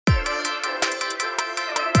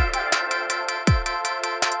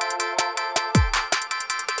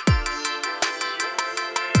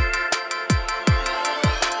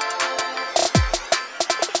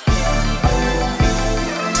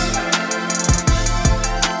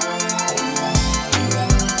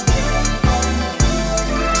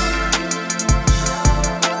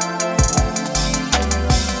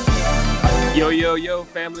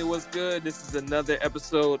family? What's good? This is another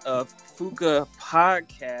episode of Fuka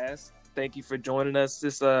Podcast. Thank you for joining us.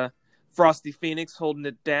 This Frosty Phoenix holding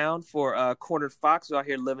it down for Cornered Fox, who out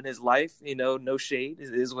here living his life. You know, no shade.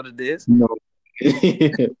 It is what it is. No.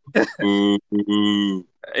 It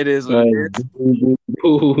is what it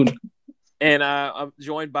is. And I'm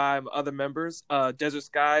joined by other members, Desert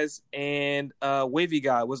Skies and Wavy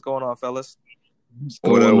Guy. What's going on, fellas?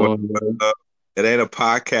 What up? It ain't a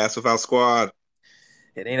podcast without squad.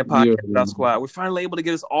 It ain't a podcast without squad. We're finally able to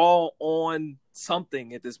get us all on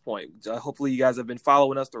something at this point. Hopefully, you guys have been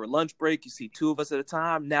following us through a lunch break. You see two of us at a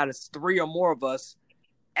time. Now there's three or more of us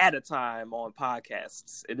at a time on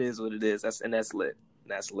podcasts. It is what it is. That's lit.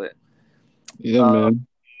 That's lit. Yeah, man.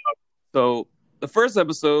 So the first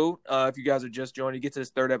episode, if you guys are just joining, get to this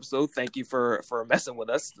third episode. Thank you for messing with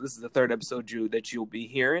us. This is the third episode that you'll be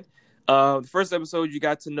hearing. The first episode, you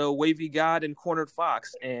got to know Wavy God and Cornered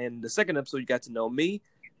Fox. And the second episode, you got to know me.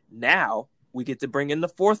 Now, we get to bring in the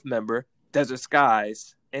fourth member, Desert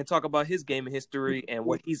Skies, and talk about his gaming history and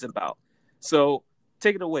what he's about. So,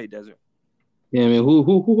 take it away, Desert. Yeah, man.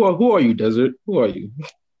 Who are you, Desert? Who are you?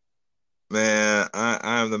 Man,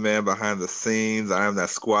 I am the man behind the scenes. I am that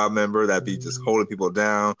squad member that be just holding people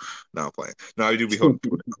down. No, I'm playing. No, I do be holding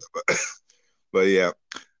people down. But yeah,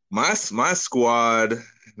 my squad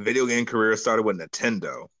video game career started with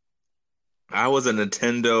Nintendo. I was a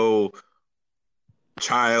Nintendo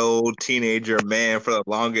child, teenager, man for the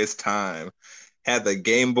longest time. Had the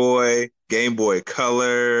Game Boy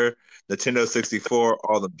Color, Nintendo 64,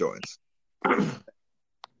 all them joints.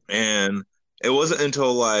 And it wasn't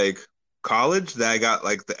until like college that I got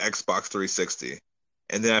like the Xbox 360.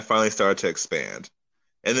 And then I finally started to expand.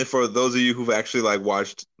 And then for those of you who've actually like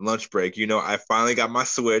watched Lunch Break, you know I finally got my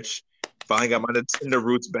Switch. Finally got my Nintendo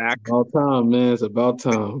roots back. About time, man. It's about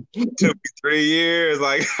time. It took me 3 years.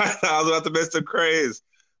 Like I was about to miss the craze.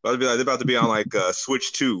 They're about to be on like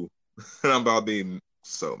Switch 2. And I'm about to be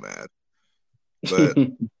so mad. But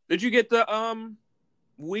did you get the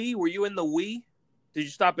Wii? Were you in the Wii? Did you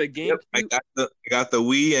stop at GameCube? Yep, I got the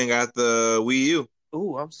Wii and got the Wii U.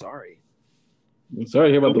 Oh, I'm sorry. I'm sorry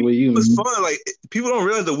to hear about the Wii U. It was fun. Like people don't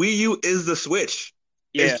realize the Wii U is the Switch.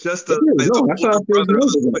 Yeah. It's just the Switch. That's how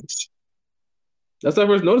I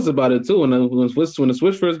first noticed about it too. When the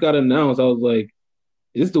Switch first got announced, I was like,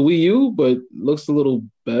 "It's the Wii U, but looks a little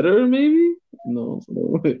better, maybe." No.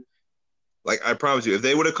 Like I promise you, if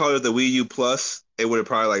they would have called it the Wii U Plus, it would have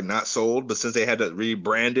probably like not sold. But since they had to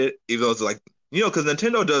rebrand it, even though it's like because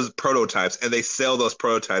Nintendo does prototypes and they sell those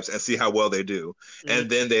prototypes and see how well they do, and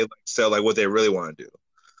then they sell like what they really want to do.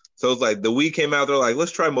 So it's like the Wii came out, they're like,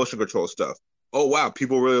 let's try motion control stuff. Oh wow,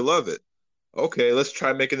 people really love it. Okay, let's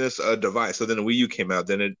try making this a device. So then the Wii U came out,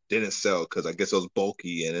 then it didn't sell because I guess it was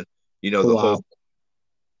bulky and the whole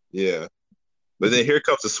yeah. But then here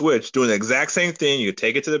comes the Switch doing the exact same thing. You could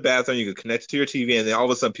take it to the bathroom, you could connect it to your TV, and then all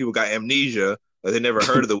of a sudden people got amnesia. Like they never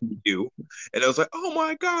heard of the Wii U. And it was like, oh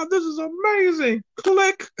my God, this is amazing.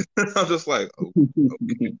 Click. I'm just like, oh,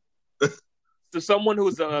 okay. So someone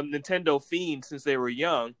who's a Nintendo fiend since they were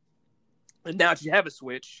young, and now that you have a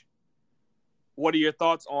Switch, what are your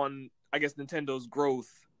thoughts on, I guess, Nintendo's growth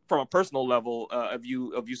from a personal level of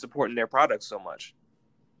you supporting their products so much?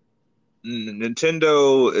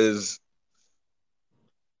 Nintendo is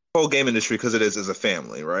the whole game industry because it is a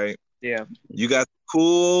family, right? Yeah. You got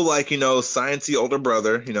cool, like, sciencey older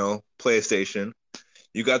brother, PlayStation.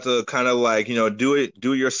 You got the kind of like, do it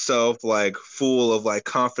yourself, like full of like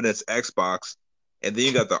confidence Xbox. And then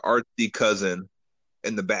you got the artsy cousin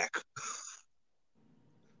in the back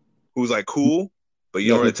who's like cool, but you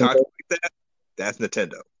don't really talk like that. That's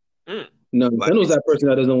Nintendo. No, Nintendo's that person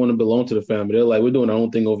that doesn't want to belong to the family. They're like, we're doing our own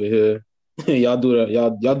thing over here. y'all do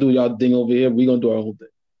y'all thing over here. We're gonna do our own thing.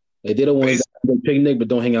 Like they don't want to go picnic, but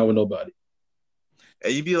don't hang out with nobody.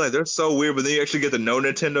 And you'd be like, they're so weird, but then you actually get to know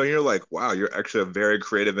Nintendo, and you're like, wow, you're actually a very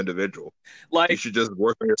creative individual. Like you should just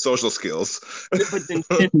work on your social skills. But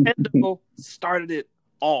Nintendo started it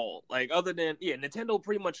all. Like other than Nintendo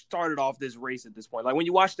pretty much started off this race at this point. Like when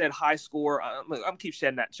you watch that high score, I'm keep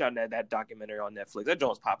shouting that documentary on Netflix. That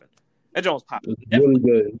joint's popping. Really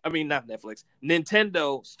good. I mean, not Netflix.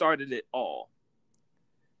 Nintendo started it all,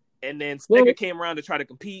 and then Sega came around to try to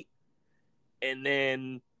compete, and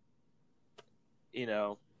then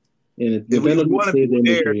Nintendo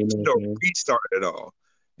restarted it all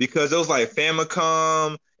because it was like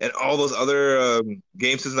Famicom and all those other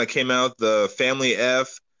game systems that came out, the Family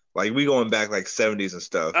F, like we going back like 70s and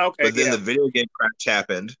stuff. Okay, but then the video game crash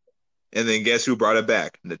happened, and then guess who brought it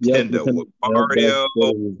back? Nintendo with Mario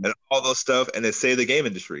and all those stuff, and it saved the game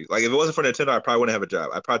industry. Like if it wasn't for Nintendo, I probably wouldn't have a job.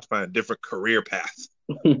 I'd probably find a different career path.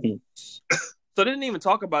 So they didn't even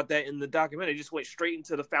talk about that in the documentary. They just went straight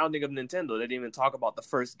into the founding of Nintendo. They didn't even talk about the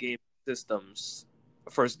first game systems. The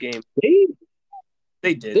first game.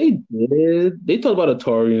 They did. They did. They talked about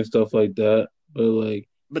Atari and stuff like that,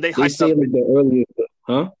 but they say up like the earlier stuff,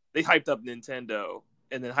 huh? They hyped up Nintendo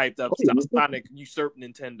and then hyped up Sonic usurped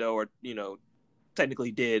Nintendo, or technically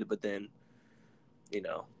did, but then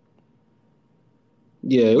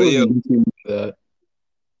Yeah, it was that.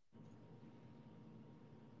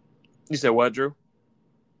 You said what, Drew?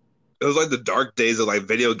 It was like the dark days of like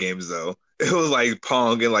video games, though. It was like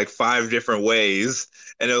Pong in like 5 different ways,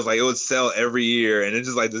 and it was like it would sell every year, and it's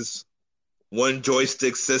just like this one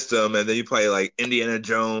joystick system, and then you play like Indiana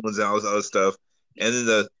Jones and all this other stuff, and then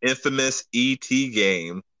the infamous E.T.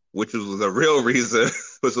 game, which was the real reason,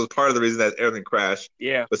 which was part of the reason that everything crashed.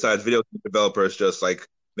 Yeah. Besides video developers just like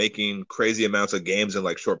making crazy amounts of games in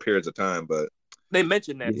like short periods of time, but they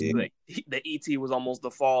mentioned that the E.T. was almost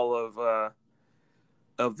the fall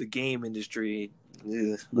of the game industry.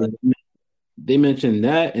 Yeah. They mentioned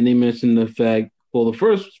that, and they mentioned the fact. Well, the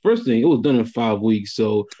first thing, it was done in 5 weeks,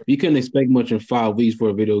 so you couldn't expect much in 5 weeks for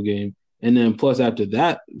a video game. And then plus after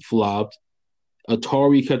that flopped,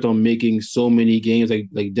 Atari kept on making so many games.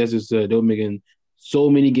 Like Desert said, they were making so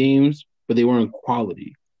many games, but they weren't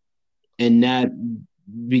quality. And that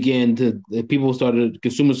began to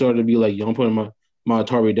consumers started to be like, yo, I'm putting my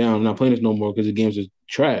Atari down. I'm not playing this no more because the games are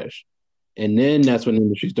trash. And then that's when the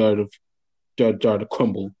industry started to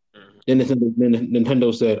crumble. Then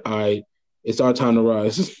Nintendo said, all right, it's our time to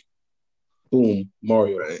rise. Boom,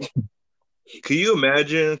 Mario. Right. Can you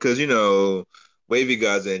imagine? Because, Wavy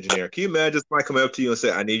God's an engineer. Can you imagine somebody coming up to you and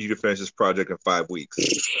say, I need you to finish this project in 5 weeks?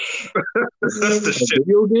 That's the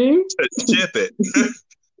video game? To ship it.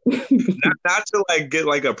 not to like get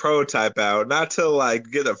like a prototype out, not to like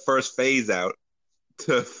get a first phase out,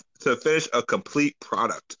 to finish a complete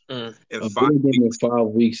product in 5 weeks. In 5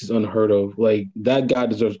 weeks is unheard of. Like, that guy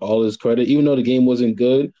deserves all his credit, even though the game wasn't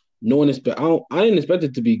good. No one I didn't expect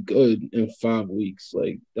it to be good in 5 weeks.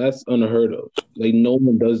 Like, that's unheard of. Like, no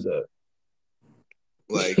one does that.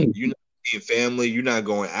 Like, you're not being family, you're not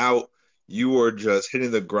going out. You are just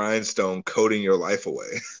hitting the grindstone, coding your life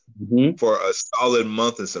away for a solid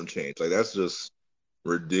month and some change. Like, that's just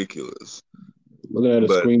ridiculous. Looking at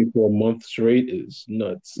a screen for a month straight is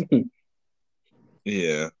nuts.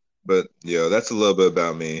 Yeah, but that's a little bit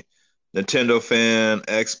about me. Nintendo fan,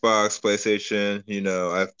 Xbox, PlayStation.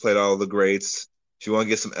 I've played all the greats. If you want to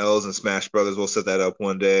get some L's in Smash Brothers, we'll set that up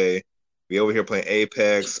one day. We over here playing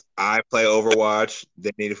Apex. I play Overwatch.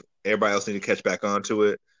 Everybody else need to catch back onto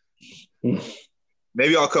it.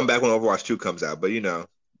 Maybe I'll come back when Overwatch 2 comes out. But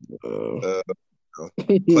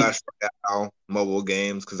Clash Royale, mobile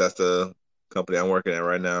games, because that's the company I'm working at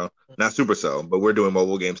right now. Not Supercell, but we're doing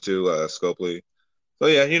mobile games too, Scopely. So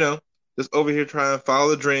yeah, just over here trying to follow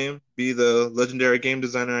the dream, be the legendary game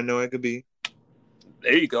designer I know I could be.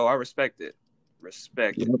 There you go. I respect it.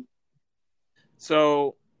 It.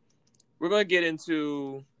 So we're going to get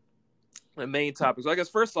into the main topic. So I guess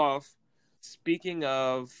first off, speaking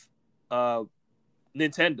of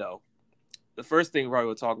Nintendo, the first thing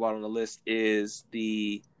we'll talk about on the list is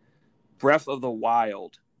the Breath of the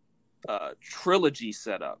Wild trilogy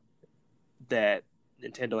setup that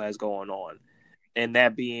Nintendo has going on. And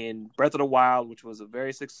that being Breath of the Wild, which was a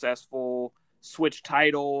very successful Switch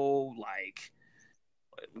title. Like,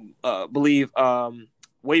 believe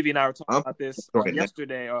Wavy and I were talking about this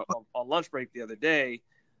yesterday on lunch break the other day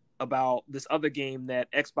about this other game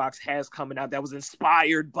that Xbox has coming out that was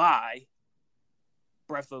inspired by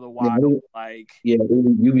Breath of the Wild.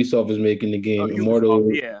 Ubisoft is making the game.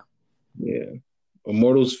 Immortals,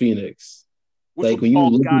 Immortals Phoenix. Which like when you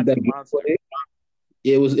look at that gameplay,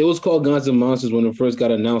 it was called Gods and Monsters when it first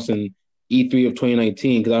got announced in E3 of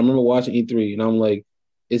 2019. Because I remember watching E3 and I'm like,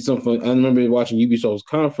 it's something. I remember watching Ubisoft's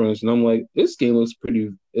conference and I'm like, this game looks pretty.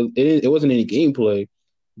 It wasn't any gameplay,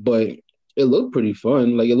 but it looked pretty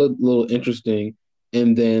fun. Like, it looked a little interesting.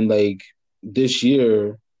 And then like this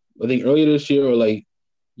year, I think earlier this year or like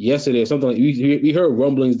yesterday or something, like we heard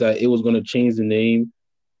rumblings that it was going to change the name,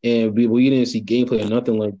 and we didn't see gameplay or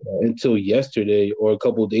nothing like that until yesterday or a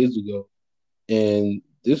couple of days ago. And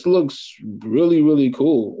this looks really, really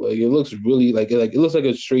cool. Like, it looks really like it looks like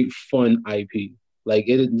a straight fun IP. Like,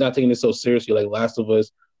 it is not taking it so seriously like Last of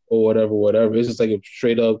Us or whatever. It's just like a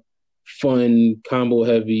straight up fun, combo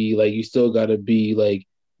heavy. Like, you still gotta be like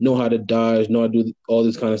know how to dodge, know how to do all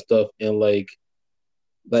this kind of stuff. And like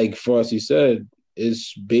Frosty said,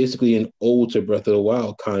 it's basically an ode to Breath of the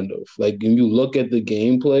Wild, kind of. Like, when you look at the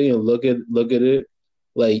gameplay and look at it,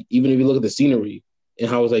 like, even if you look at the scenery and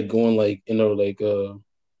how it's like going, like,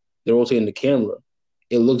 they're rotating the camera.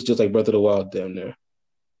 it looks just like Breath of the Wild down there,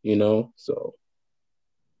 you know. So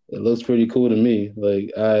it looks pretty cool to me.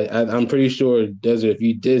 Like I'm pretty sure, Desert, if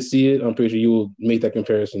you did see it, I'm pretty sure you will make that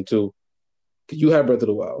comparison too. Cause you have Breath of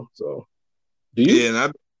the Wild, so do Yeah, you? and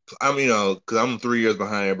I'm because I'm 3 years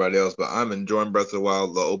behind everybody else, but I'm enjoying Breath of the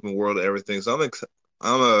Wild, the open world, and everything. So I'm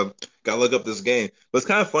gotta look up this game. But it's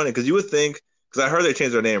kind of funny because you would think because I heard they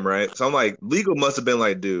changed their name, right? So I'm like, legal must have been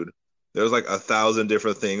like, dude, there's like 1,000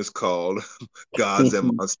 different things called gods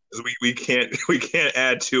and monsters. We can't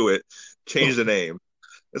add to it. Change the name.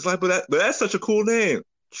 It's like, but that's such a cool name.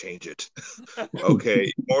 Change it.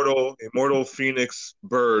 Okay, immortal phoenix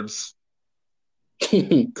birds.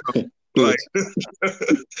 Good. Like,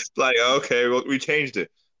 like okay, well, we changed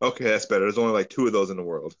it. Okay, that's better. There's only like 2 of those in the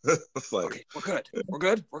world. It's like, Okay, we're good. We're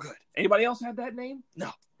good. We're good. Anybody else have that name?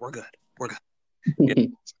 No, we're good. We're good. Yeah,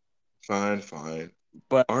 fine.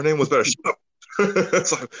 but Our name was better. Shut up.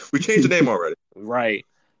 It's like we changed the name already. right.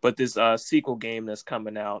 But this sequel game that's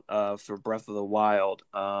coming out for Breath of the Wild.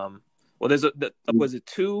 Well, was it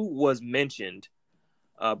 2 was mentioned.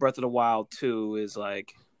 Breath of the Wild 2 is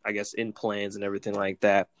like, I guess, in plans and everything like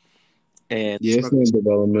that. And Yeah, it's in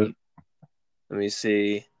development. let me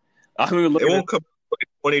see. I'm It looking won't come like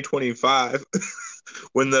 2025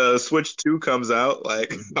 when the Switch 2 comes out.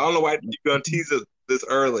 Like, I don't know why you're gonna tease it this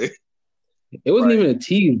early. It wasn't right. even a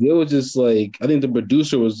tease. It was just like I think the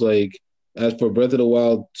producer was like, as for Breath of the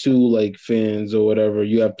Wild 2 like fans or whatever,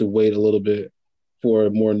 you have to wait a little bit for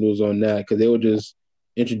more news on that because they were just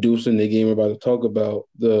introducing the game we're about to talk about,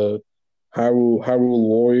 the Hyrule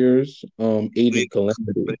Warriors, Age of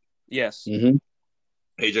Calamity. Yes. Mm-hmm.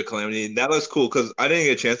 Age of Calamity. That looks cool because I didn't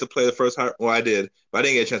get a chance to play the first. Well, I did, but I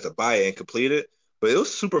didn't get a chance to buy it and complete it. But it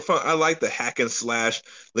was super fun. I like the hack and slash.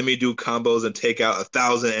 Let me do combos and take out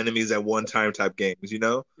 1,000 enemies at one time type games.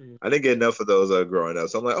 Mm. I didn't get enough of those growing up.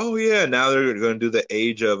 So I'm like, oh yeah, now they're going to do the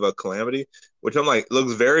Age of Calamity, which I'm like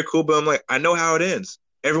looks very cool. But I'm like, I know how it ends.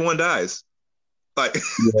 Everyone dies. Like,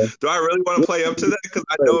 Yeah. do I really want to play up to that? Because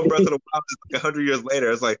I know in Breath of the Wild, it's like 100 years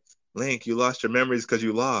later, it's like Link, you lost your memories because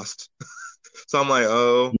you lost. So I'm like,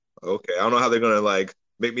 oh, okay. I don't know how they're gonna like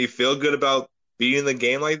make me feel good about beating the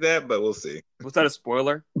game like that, but we'll see. Was that a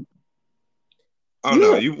spoiler? I don't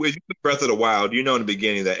know. Yeah, You Breath of the Wild, you know in the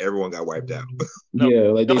beginning that everyone got wiped out. No. yeah,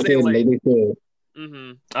 like I'm they saying said, like, like they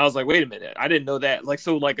said, I was like, wait a minute, I didn't know that. Like,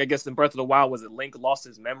 so like, I guess in Breath of the Wild, was it Link lost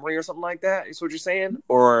his memory or something like that? Is what you're saying?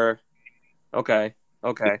 Or okay,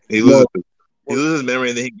 okay, He no, loses he loses his memory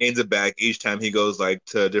and then he gains it back each time he goes like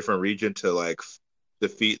to a different region to like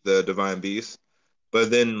defeat the divine beast. But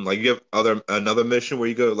then like you have another mission where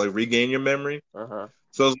you go like regain your memory. uh huh.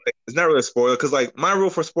 So it's not really a spoiler because like my rule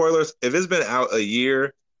for spoilers, if it's been out a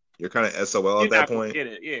year, you're kind of SOL You're at that not gonna point. get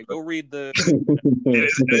it. Yeah, go read the.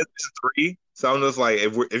 It's 3. So I'm just like,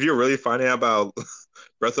 if you're really finding out about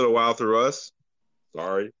Breath of the Wild through us,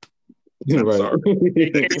 sorry, I'm right. sorry.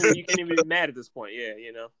 You can't even be mad at this point. Yeah,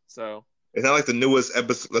 So It's not like the newest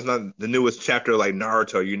episode. That's not the newest chapter like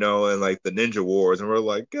Naruto, and like the Ninja Wars, and we're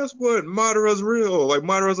like, guess what? Madara's real. Like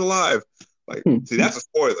Madara's alive. Like, see, that's a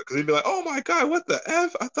spoiler because he'd be like, oh my god, what the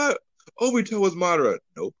f? I thought Obito was Madara.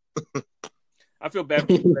 Nope. I feel bad for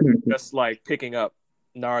people that are just like picking up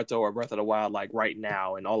Naruto or Breath of the Wild like right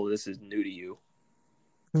now, and all of this is new to you.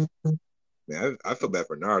 Man, I feel bad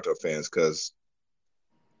for Naruto fans because,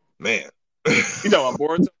 man. You know about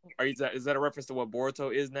Boruto? Is that a reference to what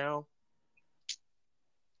Boruto is now?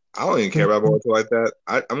 I don't even care about Boruto like that.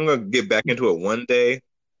 I'm gonna get back into it one day,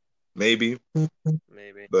 maybe.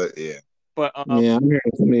 Maybe. But yeah. But Yeah, I'm hearing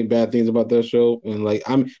so many bad things about that show, and like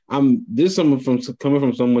I'm this someone from coming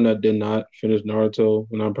from someone that did not finish Naruto,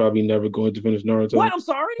 and I'm probably never going to finish what? Naruto. I'm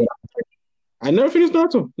sorry. I never finished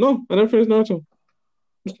Naruto. No, I never finished Naruto.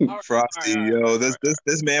 All right, Frosty, yo, this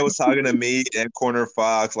man was talking to me and Corner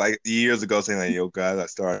Fox like years ago, saying like, "Yo, guys, I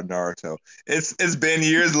started Naruto." It's been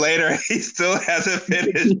years later, he still hasn't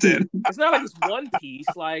finished it. it's not like it's One Piece.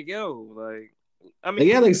 Like like I Like, mean,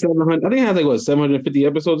 it had like 700. I think it had like what 750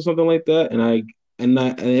 episodes or something like that. And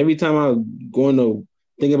every time I going to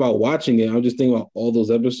think about watching it, I'm just thinking about all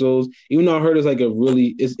those episodes. Even though I heard it's like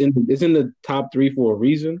it's in the top 3 for a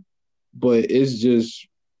reason, but it's just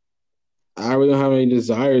I really don't have any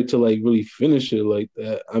desire to like really finish it like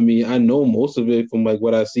that. I mean, I know most of it from like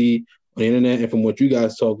what I see on the internet and from what you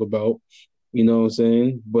guys talk about. You know what I'm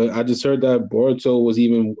saying? But I just heard that Boruto was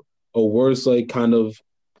even a worse like kind of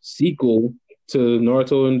sequel to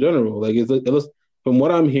Naruto in general. Like it looks from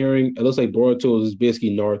what I'm hearing, it looks like Boruto is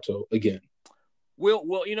basically Naruto again,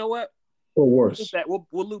 well, you know what? or worse. We'll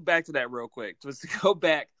loop back to that real quick. Just to go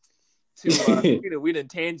back to we done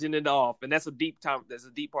tangented off, and that's a deep part of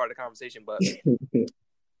the conversation. But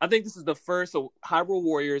I think this is the first Hyrule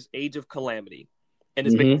Warriors Age of Calamity. And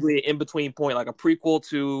it's Mm-hmm. basically an in-between point, like a prequel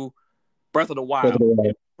to Breath of the Breath of Wild. the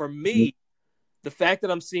Wild. For me, the fact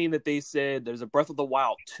that I'm seeing that they said there's a Breath of the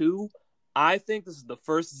Wild 2, I think this is the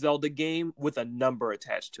first Zelda game with a number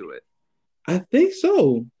attached to it. I think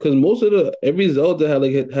so, because most of every Zelda has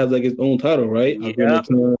like its own title, right? Ocarina Yeah. of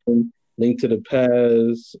Time, Link to the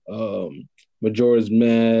Past, Majora's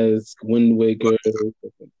Mask, Wind Waker.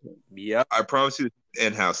 Yep. I promise you, it's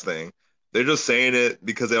an in-house thing. They're just saying it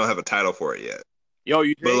because they don't have a title for it yet. Yo,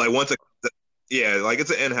 you But think? like yeah, like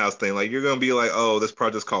it's an in-house thing. Like you're gonna be like, oh, this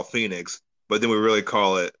project's called Phoenix, but then we really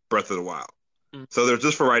call it Breath of the Wild. Mm. So they're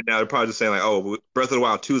just for right now, they're probably just saying like, oh, Breath of the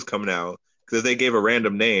Wild 2 is coming out. Because if they gave a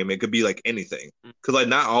random name, it could be like anything. Because like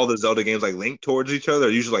not all the Zelda games like link towards each other. They're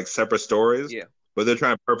usually like separate stories. Yeah. But they're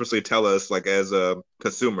trying to purposely tell us like as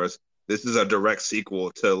consumers, this is a direct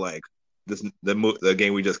sequel to like the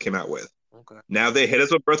game we just came out with. Okay. Now if they hit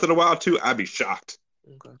us with Breath of the Wild 2, I'd be shocked.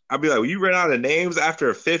 Okay. I'd be like, well, you ran out of names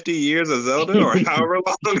after 50 years of Zelda or however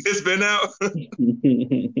long it's been out.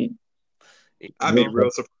 I'd be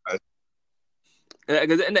real surprised.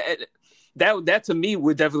 And that to me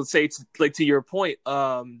would definitely say like to your point,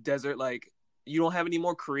 Desert, like you don't have any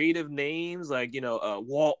more creative names, like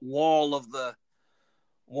wall of the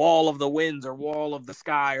winds or wall of the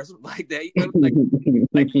sky or something like that.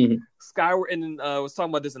 Like Skyward, and I was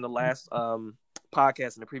talking about this in the last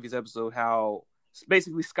podcast in the previous episode, how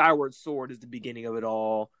basically Skyward Sword is the beginning of it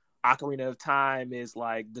all. Ocarina of Time is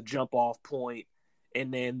like the jump off point.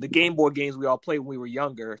 And then the Game Boy games we all played when we were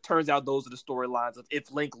younger, turns out those are the storylines of if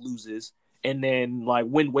Link loses. And then like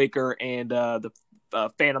Wind Waker and the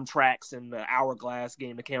Phantom Tracks and the Hourglass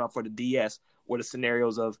game that came out for the DS were the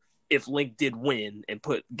scenarios of if Link did win and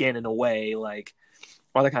put Ganon away, like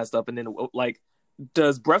all that kind of stuff. And then like,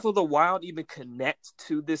 does Breath of the Wild even connect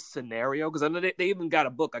to this scenario? Because I know they even got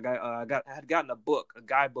a book. I had gotten a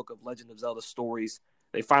guidebook of Legend of Zelda stories.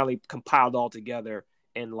 They finally compiled all together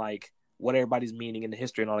and like what everybody's meaning in the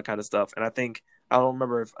history and all that kind of stuff. And I don't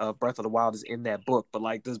remember if Breath of the Wild is in that book, but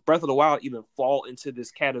like, does Breath of the Wild even fall into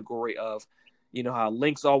this category of, how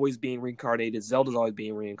Link's always being reincarnated, Zelda's always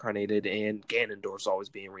being reincarnated, and Ganondorf's always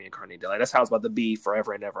being reincarnated? Like, that's how it's about to be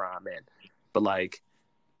forever and ever, amen. But like,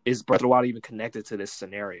 is Breath of the Wild even connected to this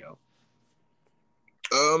scenario?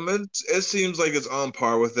 It seems like it's on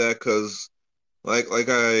par with that because, like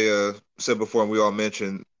I said before, and we all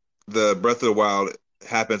mentioned, the Breath of the Wild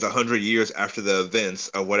happens 100 years after the events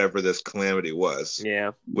of whatever this calamity was.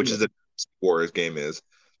 Yeah. Which is the Warriors game is.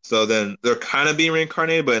 So then they're kind of being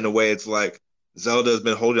reincarnated, but in a way it's like Zelda's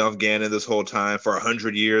been holding off Ganon this whole time for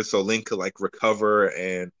 100 years, so Link could like recover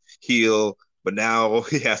and heal, but now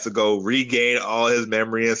he has to go regain all his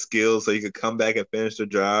memory and skills so he could come back and finish the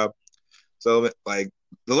job. So like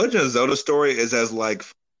the Legend of Zelda story is as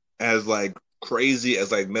crazy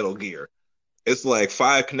as like Metal Gear. It's like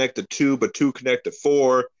 5 connect to 2, but 2 connect to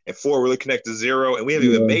 4, and 4 really connect to 0, and we haven't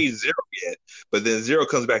even made 0 yet. But then 0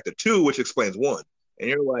 comes back to 2, which explains 1, and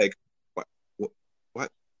you're like,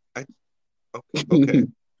 what? Okay.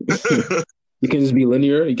 You can just be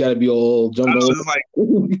linear. You got to be all jumped over. I just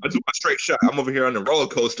want a straight shot. I'm over here on the roller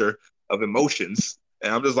coaster of emotions,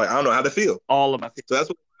 and I'm just like, I don't know how to feel. All of my feelings. So that's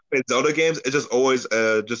what I play Zelda games. It's just always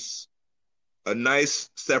just a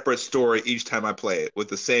nice separate story each time I play it with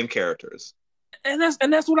the same characters. And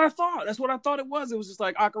that's what I thought. That's what I thought it was. It was just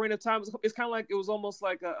like Ocarina of Time. It's kind of like it was almost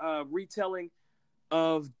like a retelling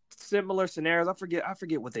of similar scenarios. I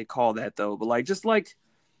forget what they call that though. But like just like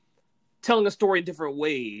telling a story in different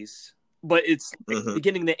ways. But it's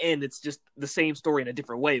beginning to end. It's just the same story in a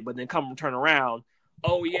different way. But then turn around.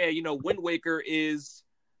 Oh yeah, Wind Waker is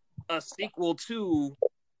a sequel to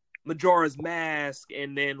Majora's Mask,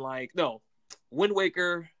 and then like no, Wind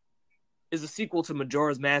Waker is a sequel to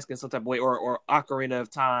Majora's Mask in some type of way, or Ocarina of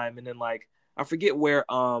Time, and then like I forget where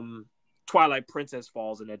Twilight Princess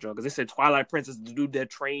falls in that joke, because they said Twilight Princess, the dude that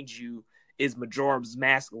trained you, is Majora's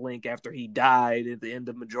Mask Link after he died at the end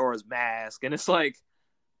of Majora's Mask, and it's like,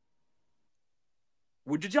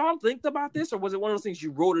 did y'all think about this, or was it one of those things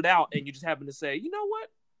you wrote it out and you just happened to say, you know what?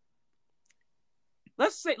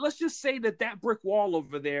 Let's just say that brick wall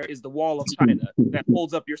over there is the wall of China that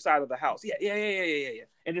holds up your side of the house. Yeah.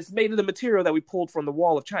 And it's made of the material that we pulled from the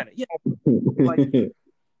wall of China. Yeah. Like,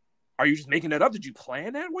 are you just making that up? Did you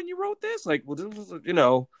plan that when you wrote this? Like, well, this was, I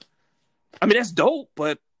mean, that's dope,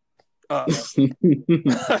 but I feel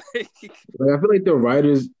like the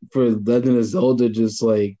writers for Legend of Zelda just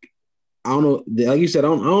like, I don't know. Like you said, I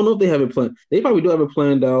don't know if they have it planned. They probably do have it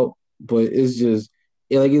planned out, but it's just.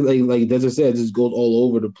 Yeah, like Desert said, it just goes all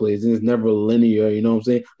over the place and it's never linear. You know what I'm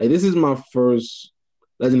saying? Like this is my first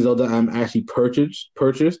Legend of Zelda I'm actually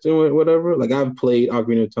purchased and whatever. Like I've played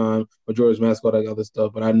Ocarina of Time, Majora's Mask, all that other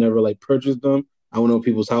stuff, but I never like purchased them. I went over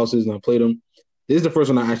people's houses and I played them. This is the first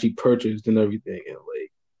one I actually purchased and everything, and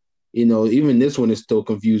like even this one is still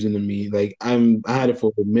confusing to me. Like I had it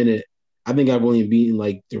for a minute. I think I've only beaten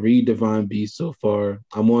like 3 Divine Beasts so far.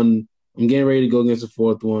 I'm getting ready to go against the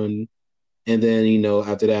fourth one, and then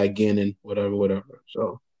after that again and whatever.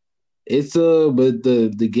 So it's but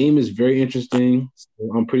the game is very interesting.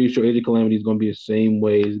 So I'm pretty sure Age of Calamity is gonna be the same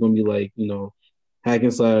way. It's gonna be like hack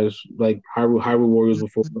and slash like Hyrule Warriors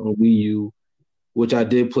before on Wii U, which I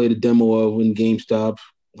did play the demo of in Gamestop.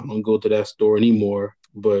 I don't go to that store anymore,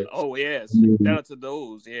 but Oh yes, shout out to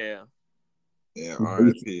those. Yeah. Yeah,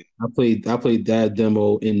 RIP. I played that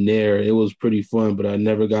demo in there. It was pretty fun, but I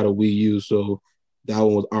never got a Wii U, so that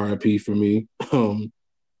one was RIP for me.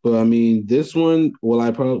 But I mean, this one, will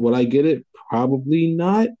I get it? Probably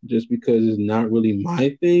not, just because it's not really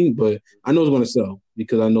my thing. But I know it's going to sell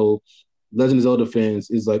because I know Legend of Zelda fans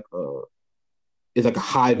is like it's like a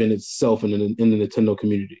hive in itself in the Nintendo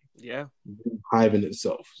community. Yeah, hive in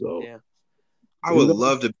itself. So yeah. I would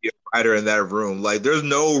love to be a writer in that room. Like, there's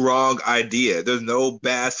no wrong idea. There's no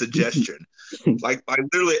bad suggestion. like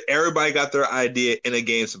literally everybody got their idea in a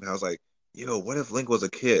game somehow. I was like, yo, what if Link was a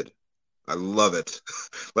kid? I love it.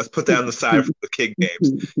 Let's put that on the side for the kid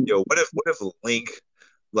games. Yo, what if Link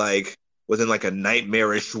like was in like a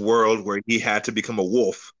nightmarish world where he had to become a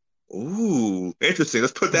wolf? Ooh, interesting.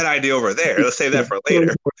 Let's put that idea over there. Let's save that for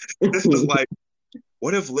later. This is like,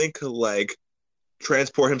 what if Link could like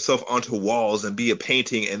transport himself onto walls and be a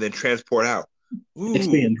painting and then transport out? Ooh,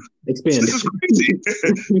 expand. This is crazy.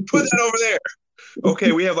 Put that over there.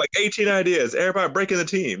 Okay, we have like 18 ideas. Everybody breaking the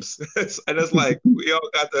teams. And it's like, we all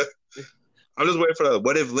got the. I'm just waiting for the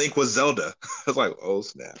what if Link was Zelda? I was like, oh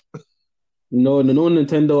snap. No,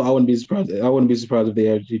 Nintendo, I wouldn't be surprised. I wouldn't be surprised if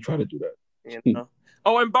they actually try to do that.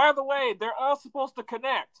 Oh, and by the way, they're all supposed to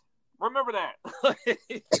connect. Remember that.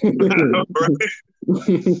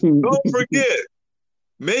 Don't forget.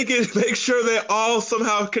 Make sure they all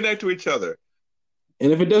somehow connect to each other.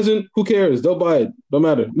 And if it doesn't, who cares? They'll buy it. Don't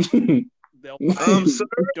matter. Sir,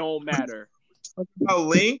 don't matter. About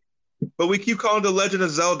Link, but we keep calling it The Legend of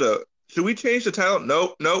Zelda. Should we change the title?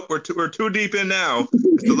 Nope. We're too deep in now.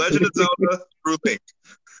 It's The Legend of Zelda through Link.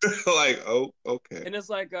 Like, oh, okay. And it's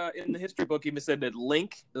like in the history book, even said that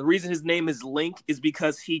Link, the reason his name is Link is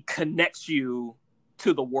because he connects you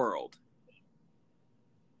to the world.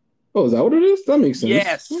 Oh, is that what it is? That makes sense.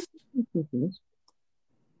 Yes.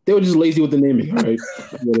 They were just lazy with the naming. All right.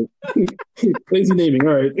 Lazy naming.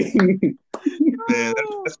 All right. Man,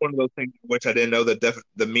 that's one of those things which I didn't know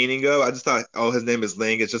the meaning of. I just thought, oh, his name is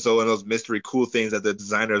Link. It's just one of those mystery cool things that the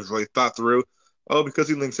designers really thought through. Oh, because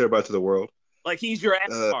he links everybody to the world. Like he's your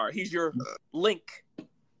avatar. He's your link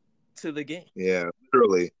to the game. Yeah,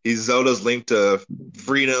 literally. He's Zelda's link to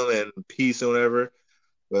freedom and peace and whatever.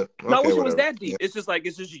 But okay, no, I wish it was whatever. that deep. Yeah. It's just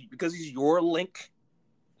because he's your link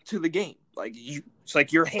to the game. Like it's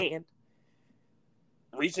like your hand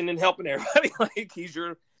reaching and helping everybody. Like he's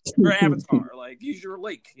your avatar. Like he's your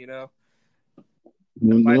link.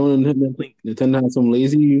 Nintendo has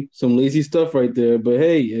some lazy stuff right there, but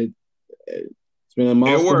hey, it's been a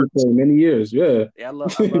milestone for many years. Yeah, I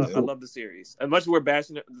love the series. As much as we're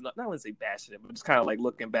bashing it, not want to say bashing it, but just kind of like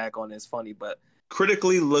looking back on it, it's funny. But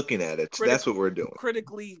critically looking at it, that's what we're doing.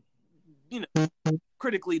 Critically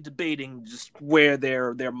debating just where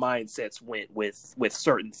their mindsets went with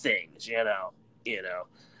certain things,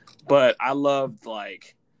 But I loved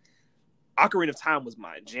like Ocarina of Time was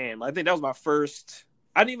my jam. I think that was my first.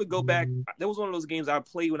 I didn't even go back. That was one of those games I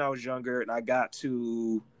played when I was younger, and I got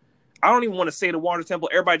to. I don't even want to say the Water Temple.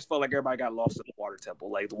 Everybody just felt like everybody got lost in the Water Temple.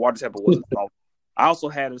 Like the Water Temple wasn't. I also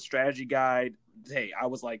had a strategy guide. Hey, I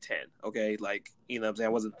was like 10. Okay, like what I'm saying,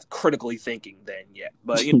 I wasn't critically thinking then yet,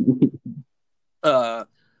 but I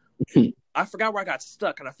forgot where I got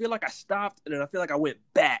stuck, and I feel like I stopped, and then I feel like I went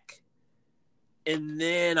back, and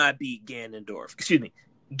then I beat Ganondorf. Excuse me,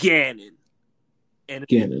 Ganon, and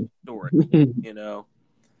Ganon. Story.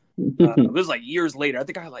 It was like years later. I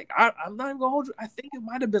think I'm not even gonna hold you. I think it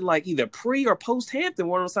might have been like either pre or post Hampton.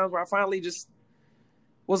 One of those times where I finally just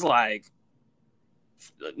was like,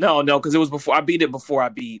 no, because it was before I beat it. Before I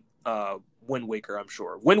beat Wind Waker, I'm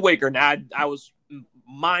sure. Wind Waker. Now I was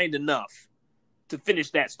mind enough to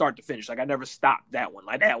finish that start to finish. Like I never stopped that one.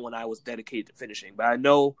 Like that one, I was dedicated to finishing. But I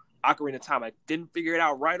know Ocarina of Time, I didn't figure it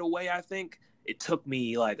out right away. I think it took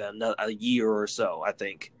me like a year or so. I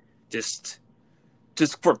think just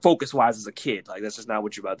for focus wise as a kid, like that's just not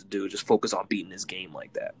what you're about to do. Just focus on beating this game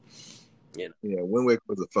like that. Yeah, Wind Waker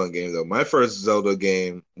was a fun game though. My first Zelda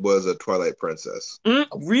game was a Twilight Princess.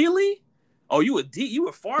 Really? Oh, you were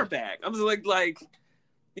far back. I was Yeah,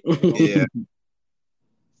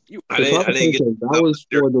 you. I didn't get That Zelda was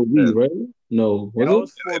for the Wii, right? No, was That it?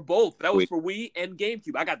 was for both. That was Wii. for Wii and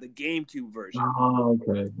GameCube. I got the GameCube version. Oh,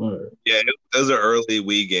 okay. All right. Yeah, those are early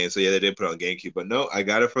Wii games. So yeah, they did put it on GameCube, but no, I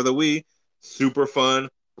got it for the Wii. Super fun,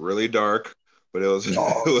 really dark, but it was it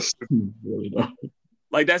was. Really not.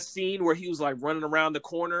 Like that scene where he was like running around the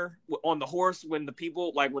corner on the horse when the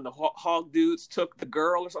people, like when the hog dudes took the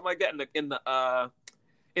girl or something like that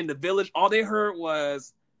in the village. All they heard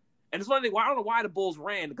was, and it's funny. I don't know why the bulls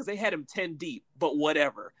ran because they had him 10 deep, but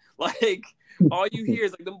whatever. Like all you hear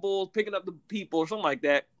is like them bulls picking up the people or something like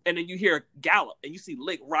that, and then you hear a gallop and you see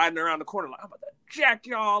Link riding around the corner like I'm about to jack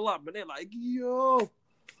y'all up, and they're like, "Yo,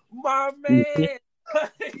 my man!"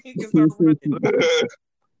 He can start running.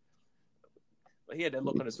 He had that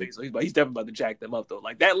look on his face, so he's definitely about to jack them up though.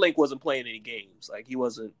 Like that Link wasn't playing any games. Like he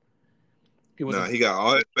wasn't. No, he got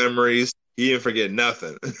all his memories. He didn't forget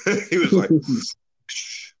nothing. He was like.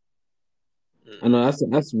 I know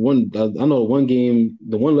that's one. I know one game.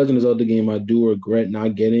 The one Legend of Zelda game I do regret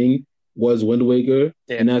not getting was Wind Waker,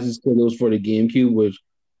 and that's just because it was for the GameCube. Which,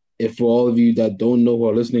 if for all of you that don't know who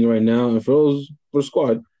are listening right now, and for those for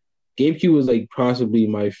Squad, GameCube was like possibly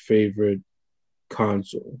my favorite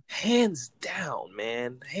console. Hands down,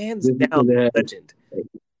 man. Hands down, Legend.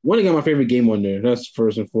 One thing got my favorite game on there. That's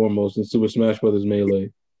first and foremost in Super Smash Brothers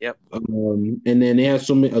Melee. Yep. And then they had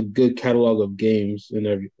a good catalog of games and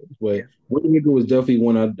everything. But Wind Waker was definitely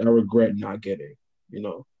one I regret not getting. You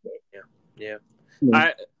know. Yeah.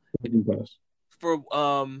 Yeah. For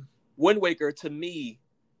Wind Waker, to me,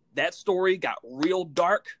 that story got real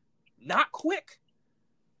dark. Not quick,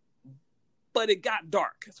 but it got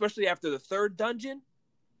dark, especially after the third dungeon.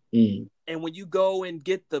 And when you go and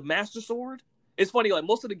get the Master Sword, it's funny. Like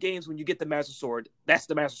most of the games, when you get the Master Sword, that's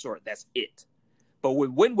the Master Sword. That's it. But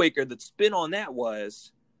with Wind Waker, the spin on that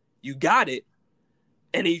was you got it,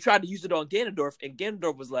 and then you tried to use it on Ganondorf, and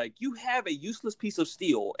Ganondorf was like, "You have a useless piece of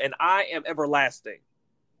steel, and I am everlasting.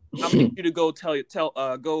 I'm gonna need you to go get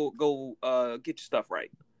your stuff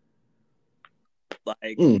right."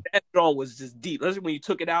 Like that song was just deep. Especially when you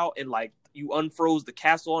took it out and like you unfroze the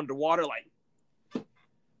castle underwater. Like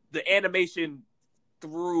the animation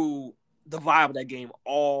threw the vibe of that game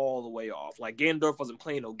all the way off. Like Ganondorf wasn't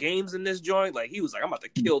playing no games in this joint. Like he was like, I'm about to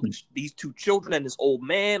kill these two children and this old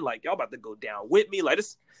man. Like y'all about to go down with me. Like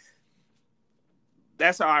this.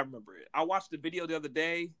 That's how I remember it. I watched the video the other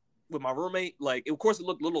day with my roommate. Like, of course, it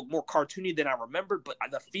looked a little more cartoony than I remembered, but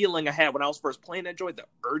the feeling I had when I was first playing that joint, the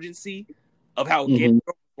urgency of how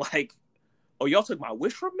Ganondorf was like, oh, y'all took my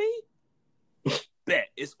wish from me? Bet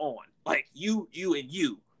it's on. Like you, and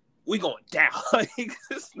you, we going down. Like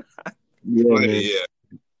it's not. Yeah.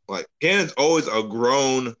 Like Ganon's always a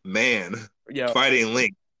grown man fighting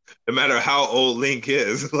Link, no matter how old Link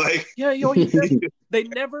is. Like they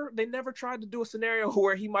never tried to do a scenario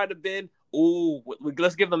where he might have been. Ooh,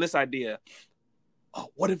 let's give them this idea.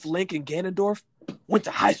 Oh, what if Link and Ganondorf went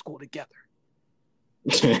to high school together?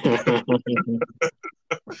 And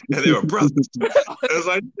they were brothers. It was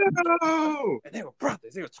like no. And they were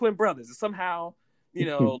brothers. They were twin brothers. And somehow,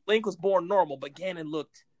 Link was born normal, but Ganon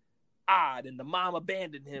looked odd, and the mom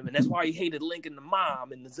abandoned him, and that's why he hated Link and the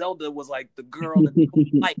mom. And the Zelda was like the girl that he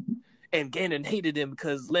liked, and Ganon hated him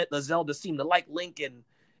because the Zelda seemed to like Link, and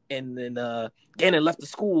then Ganon left the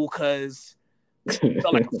school because he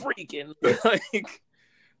felt like a freak. And like,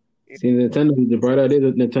 see, Nintendo, the bright idea,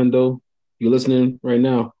 Nintendo, you're listening right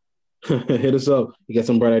now. Hit us up. We got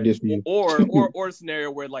some bright ideas for you. Or a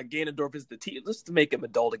scenario where like Ganondorf is the teacher, just to make him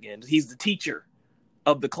adult again. He's the teacher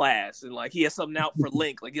of the class, and like he has something out for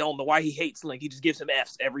Link. Like you don't know why he hates Link. He just gives him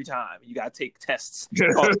F's every time. You gotta take tests.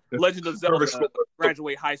 Legend of Zelda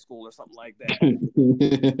graduate high school or something like that.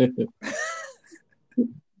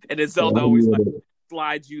 And then Zelda always like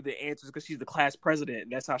slides you the answers because she's the class president,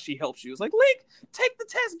 and that's how she helps you. It's like, Link, take the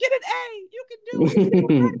test, get an A. You can do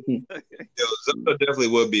it. Zelda definitely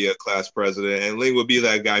would be a class president, and Link would be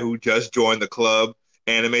that guy who just joined the club,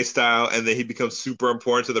 anime style, and then he becomes super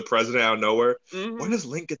important to the president out of nowhere. Why does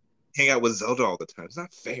Link hang out with Zelda all the time? It's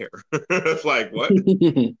not fair. It's like, what?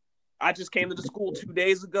 I just came to the school 2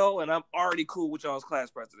 days ago, and I'm already cool with y'all's class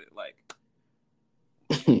president. Like,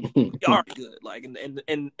 y'all are good. Like,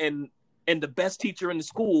 and the best teacher in the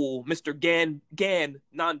school, Mr.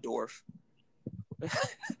 Nondorf.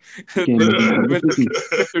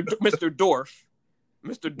 Mr. Dorf.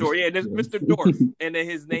 Mr. Dorf. Yeah, there's Mr. Dorf. And then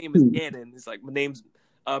his name is Ganon. It's like, my name's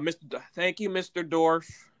Mr. Thank you, Mr. Dorf.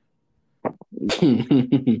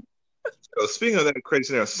 So speaking of that crazy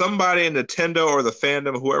scenario, somebody in Nintendo or the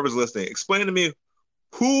fandom, whoever's listening, explain to me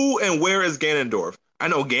who and where is Ganondorf? I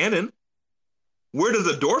know Ganon. Where does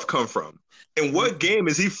the dwarf come from? In what game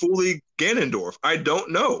is he fully Ganondorf? I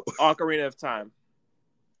don't know. Ocarina of Time.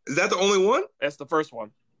 Is that the only one? That's the first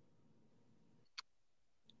one.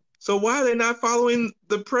 So why are they not following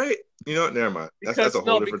the prey? You know what? Never mind. That's a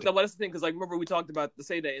whole different. But that's the thing, because like remember we talked about to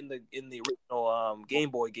say that in the original Game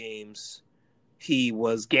Boy games, he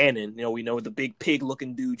was Ganon. You know, we know the big pig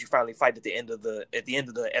looking dude you finally fight at the end of the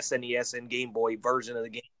SNES and Game Boy version of the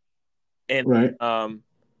game, and Right.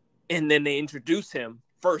 And then they introduce him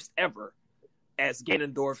first ever as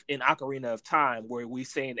Ganondorf in Ocarina of Time, where we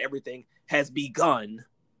saying everything has begun.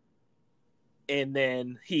 And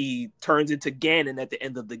then he turns into Ganon at the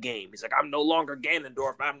end of the game. He's like, I'm no longer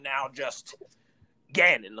Ganondorf. I'm now just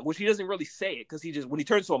Ganon, which he doesn't really say it because when he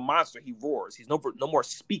turns to a monster, he roars. He's no more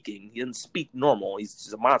speaking. He doesn't speak normal. He's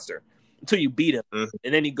just a monster until you beat him. Mhm.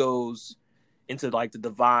 And then he goes into like the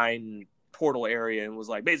divine portal area and was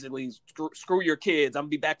like, basically, screw your kids. I'm gonna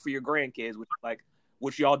be back for your grandkids,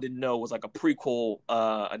 which y'all didn't know was like a prequel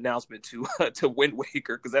announcement to to Wind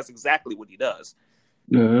Waker, because that's exactly what he does.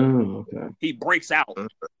 Oh, okay. He breaks out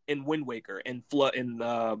in Wind Waker and flood and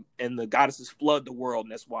the goddesses flood the world,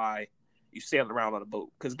 and that's why you sail around on a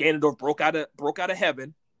boat, because Ganondorf broke out of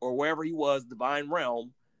heaven or wherever he was, divine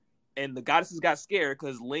realm, and the goddesses got scared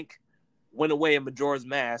because Link went away in Majora's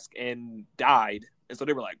Mask and died, and so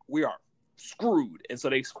they were like, we are screwed, and so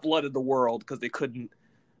they flooded the world because they couldn't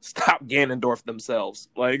stop Ganondorf themselves.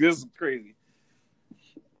 Like, this is crazy.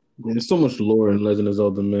 Yeah, there's so much lore in Legend of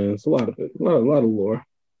Zelda, man. It's a lot of it. A lot of lore.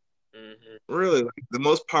 Mm-hmm. Really, like, the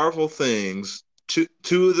most powerful things, two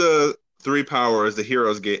of the three powers the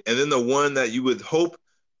heroes get, and then the one that you would hope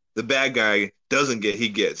the bad guy doesn't get, he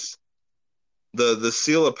gets. The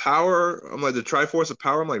seal of power, I'm like, the Triforce of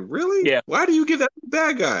power, I'm like, really? Yeah. Why do you give that to the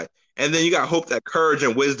bad guy? And then you got hope that courage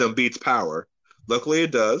and wisdom beats power. Luckily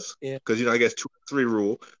it does. Yeah. Because, I guess 2 or 3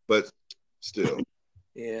 rule, but still.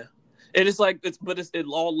 Yeah. And it's like, it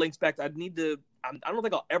all links back to, I don't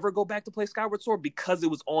think I'll ever go back to play Skyward Sword because it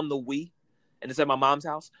was on the Wii and it's at my mom's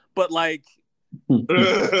house. But like,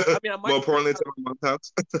 I mean, more importantly, it's at my mom's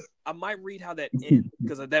house. I might read how that ends,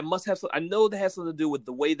 because that must have, I know that has something to do with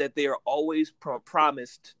the way that they are always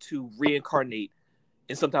promised to reincarnate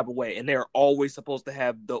in some type of way. And they're always supposed to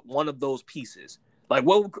have one of those pieces. Like,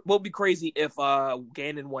 what would be crazy if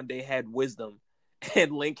Ganon one day had wisdom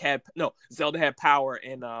and Zelda had power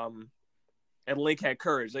and Link had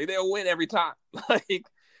courage. Like, they'll win every time. Like,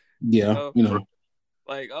 yeah,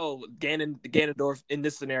 like, oh, Ganondorf in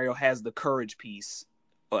this scenario has the courage piece,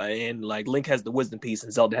 and like Link has the wisdom piece,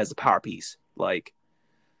 and Zelda has the power piece. Like,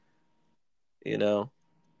 but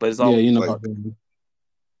it's all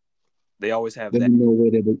they always have that.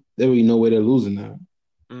 There will be no way they're losing that.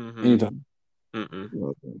 Mm-hmm. Anytime.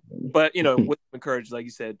 But wisdom and courage, like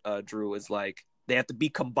you said, Drew, is like they have to be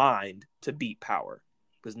combined to beat power,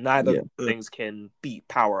 because neither things can beat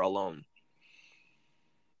power alone.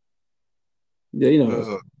 Yeah, you know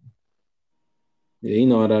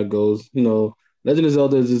how that goes. Legend of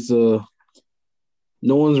Zelda is just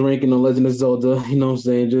no one's ranking on Legend of Zelda. You know what I'm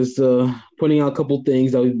saying? Just pointing out a couple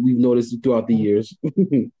things that we've noticed throughout the years.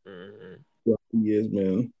 Throughout the years,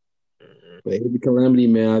 man. But the Calamity,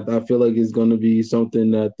 man, I feel like it's gonna be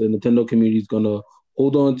something that the Nintendo community is gonna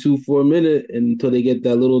hold on to for a minute until they get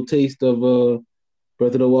that little taste of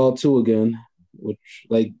Breath of the Wild 2 again. Which,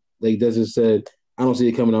 like Desert said, I don't see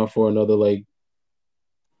it coming out for another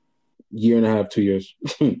year and a half, 2 years.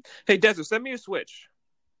 Hey, Desert, send me a Switch.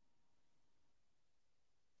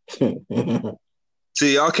 See,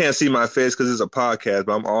 y'all can't see my face because it's a podcast,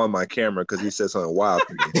 but I'm on my camera because he said something wild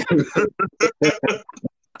to me.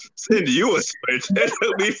 Send you a Switch. It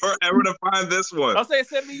took me forever to find this one. I'll say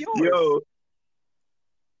send me yours. Yo.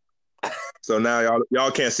 So now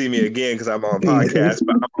y'all can't see me again because I'm on podcast,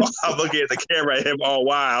 but I'm looking at the camera at him all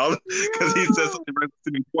wild because he said something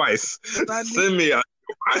to me twice. Send me my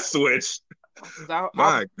Switch.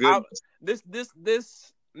 My goodness. This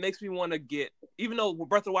makes me want to get, even though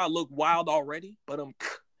Breath of the Wild looked wild already, but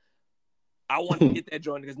I want to get that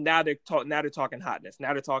joint because now they're talking hotness.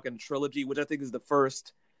 Now they're talking trilogy, which I think is the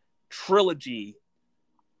first trilogy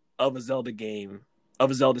of a Zelda game, of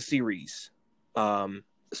a Zelda series,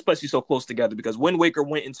 especially so close together, because Wind Waker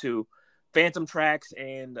went into Phantom Tracks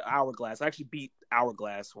and Hourglass. I actually beat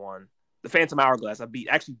Hourglass one. The Phantom Hourglass, I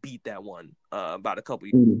actually beat that one about a couple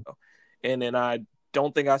years ago. And then I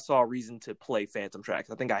don't think I saw a reason to play Phantom Tracks.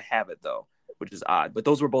 I think I have it, though, which is odd. But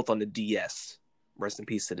those were both on the DS. Rest in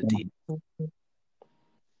peace to the DS.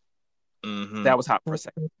 Mm-hmm. That was hot for a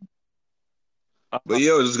second. But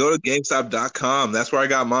yo, just go to GameStop.com. That's where I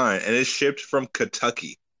got mine, and it's shipped from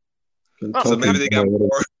Kentucky. So Okay. maybe they got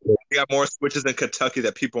more Switches in Kentucky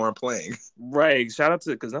that people aren't playing. Right. Shout out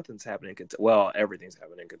to because nothing's happening in Kentucky. Well, everything's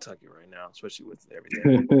happening in Kentucky right now, especially with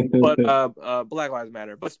everything. But Black Lives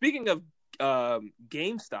Matter. But speaking of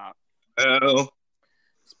GameStop, Oh,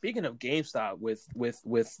 speaking of GameStop, with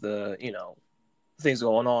the things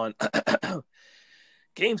going on,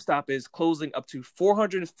 GameStop is closing up to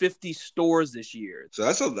 450 stores this year.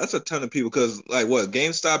 so that's a ton of people because like what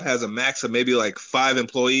GameStop has a max of maybe like 5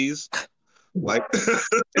 employees, like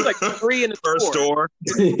It's like 3 in the per store.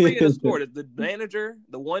 It's 3 in the store. There's the manager,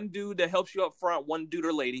 the one dude that helps you up front, one dude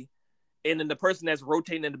or lady, and then the person that's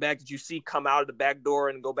rotating in the back that you see come out of the back door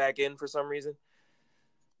and go back in for some reason.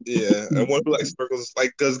 Yeah, and one who like circles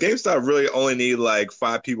like because GameStop really only need like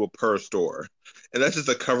 5 people per store, and that's just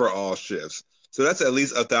to cover all shifts. So that's at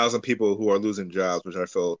least 1,000 people who are losing jobs, which I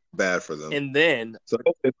feel bad for them. And then, So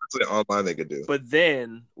hopefully it's online they could do. but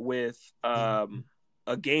then with a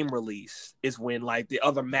game release is when like the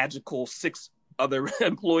other magical 6 other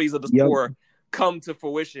employees of the store come to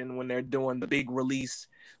fruition when they're doing the big release,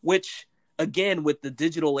 which again with the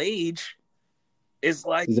digital age is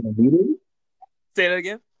like. Is that needed? Say that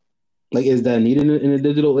again. Like, is that needed in a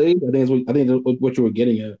digital age? I think that's what you were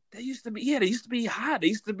getting at. They used to be hot. They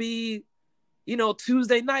used to be,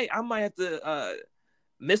 Tuesday night. I might have to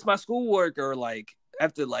miss my schoolwork or like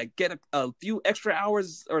have to like get a few extra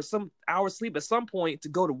hours or some hours sleep at some point to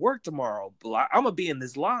go to work tomorrow. I'm gonna be in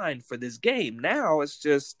this line for this game. Now it's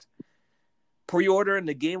just pre-order and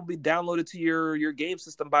the game will be downloaded to your game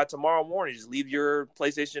system by tomorrow morning. Just leave your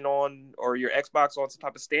PlayStation on or your Xbox on some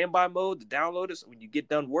type of standby mode to download it. So when you get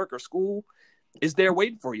done work or school, it's there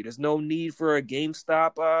waiting for you. There's no need for a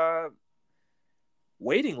GameStop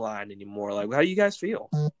waiting line anymore. Like, how do you guys feel?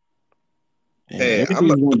 Hey,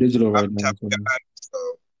 everything's going digital right now. So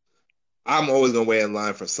I'm always gonna wait in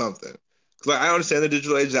line for something. Cause like, I understand the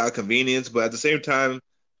digital age is out of convenience, but at the same time,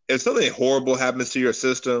 if something horrible happens to your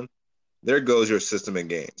system, there goes your system and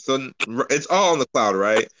game. So it's all on the cloud,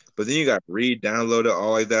 right? But then you got to re-download it,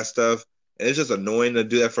 all like that stuff. And it's just annoying to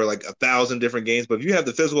do that for like 1,000 different games. But if you have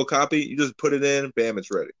the physical copy, you just put it in, bam,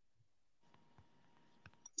 it's ready.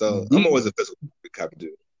 So I'm always a physical copy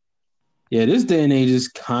dude. Yeah, this day and age is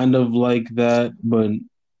kind of like that, but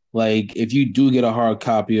like if you do get a hard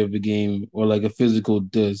copy of the game or like a physical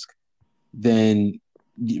disc, then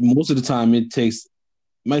most of the time it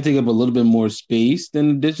might take up a little bit more space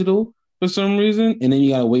than digital for some reason, and then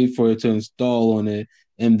you gotta wait for it to install on it,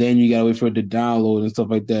 and then you gotta wait for it to download and stuff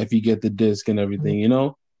like that if you get the disc and everything,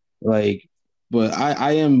 like. But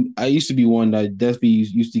I used to be one that definitely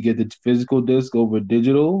used to get the physical disc over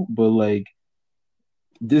digital, but like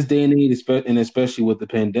this day and age, and especially with the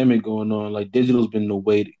pandemic going on, like digital's been the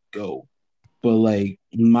way to go. But like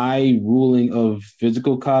my ruling of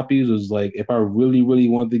physical copies was like if I really, really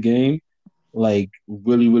want the game, like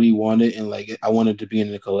really, really want it, and like I want it to be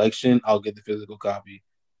in the collection, I'll get the physical copy.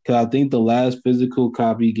 Because I think the last physical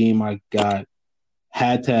copy game I got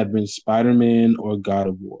had to have been Spider-Man or God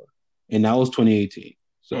of War, and that was 2018.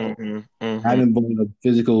 So I haven't bought a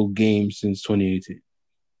physical game since 2018.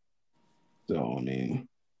 So I mean,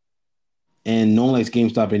 and no one likes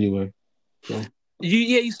GameStop anyway. So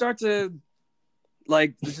you start to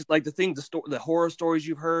like this is like the horror stories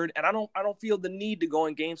you've heard, and I don't feel the need to go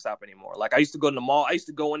in GameStop anymore. Like I used to go in the mall, I used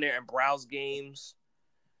to go in there and browse games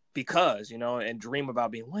because and dream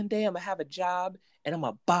about being one day I'm gonna have a job and I'm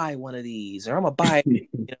gonna buy one of these or I'm gonna buy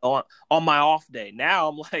it, on my off day. Now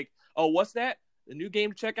I'm like, oh, what's that? The new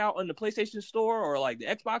game to check out on the PlayStation Store or like the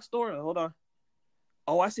Xbox Store? Hold on.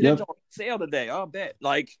 Oh, I see that's on sale today. I'll bet.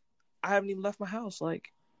 Like I haven't even left my house.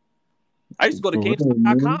 Like I used to go to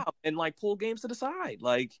GameStop.com and like pull games to the side.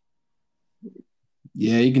 Like,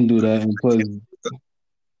 yeah, you can do that. And plus,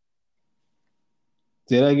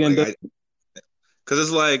 say that again. Because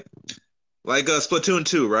it's like Splatoon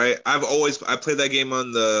 2, right? I played that game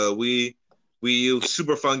on the Wii U,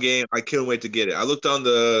 super fun game. I couldn't wait to get it. I looked on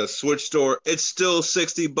the Switch store; it's still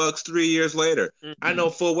 $60 3 years later. Mm-hmm. I know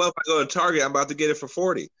full well if I go to Target, I'm about to get it for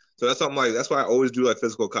 40. So that's something like that's why I always do like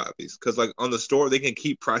physical copies because like on the store they can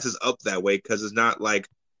keep prices up that way because it's not like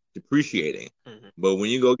depreciating. Mm-hmm. But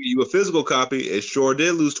when you go get you a physical copy, it sure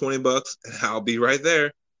did lose $20, and I'll be right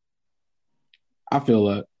there. I feel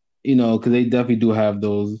that because they definitely do have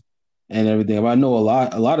those and everything. But I know a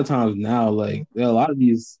lot of times now, like there are a lot of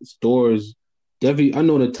these stores. Definitely, I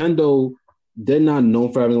know Nintendo. They're not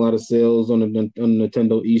known for having a lot of sales on the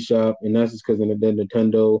Nintendo eShop, and that's just because of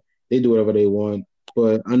Nintendo. They do whatever they want.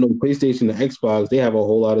 But I know PlayStation and Xbox, they have a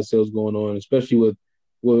whole lot of sales going on, especially with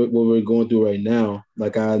what we're going through right now.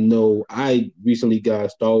 Like I know I recently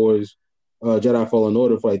got Star Wars Jedi Fallen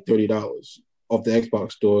Order for like $30 off the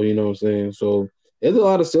Xbox store. You know what I'm saying? So there's a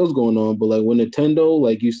lot of sales going on. But like when Nintendo,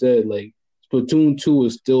 like you said, like Splatoon 2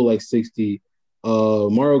 is still like 60.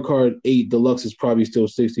 Mario Kart 8 Deluxe is probably still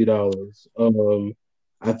 $60. I'm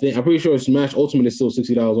pretty sure Smash Ultimate is still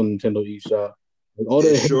 $60 on Nintendo eShop. Like all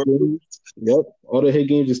It the hit sure. games, yep, all the hit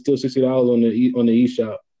games is still $60 on the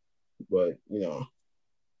eShop. But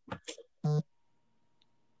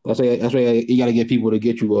that's why you got to get people to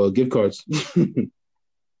get you gift cards.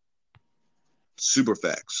 Super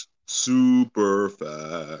facts. Super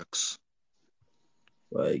facts.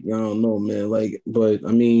 Like I don't know, man. Like, but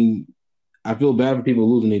I mean, I feel bad for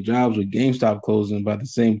people losing their jobs with GameStop closing, but at the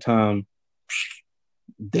same time,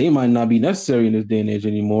 they might not be necessary in this day and age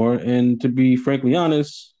anymore. And to be frankly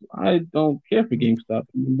honest, I don't care for GameStop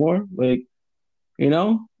anymore. Like, you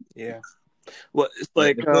know, Yeah. Well, it's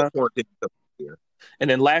Like, like, there's no point in stuff here. and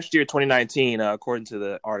then last year, 2019, according to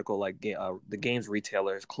the article, like the games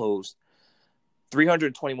retailers closed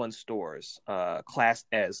 321 stores, classed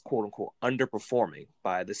as quote unquote underperforming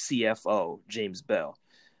by the CFO James Bell.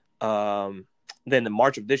 Then in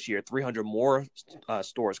March of this year, 300 more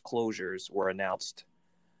stores closures were announced,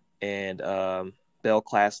 and Bell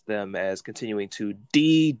classed them as continuing to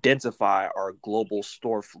de-densify our global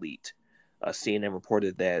store fleet. CNN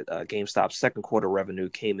reported that GameStop's second quarter revenue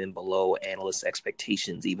came in below analysts'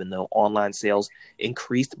 expectations, even though online sales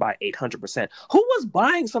increased by 800%. Who was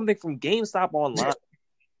buying something from GameStop online?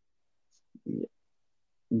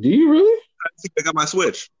 do you really? I think I got my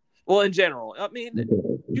Switch. Well, in general, I mean,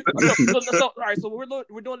 all right. So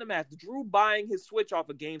we're doing the math. Drew buying his Switch off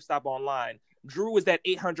of GameStop online. Drew is at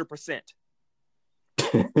 800%.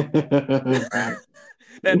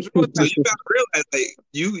 Now, Drew, So you got to realize, like,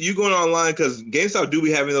 you going online because GameStop do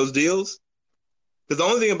be having those deals. Because the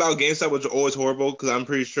only thing about GameStop, which is always horrible, because I'm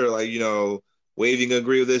pretty sure, like, Wavy can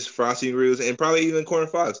agree with this, Frosty agree with this, and probably even Corner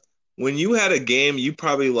Fox. When you had a game you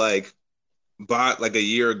probably like bought like a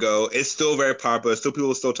year ago, it's still very popular. Still,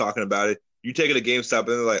 people are still talking about it. You take it to GameStop, and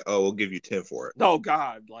they're like, "Oh, we'll give you 10 for it." oh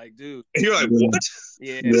God, like, dude, And you're like, "What?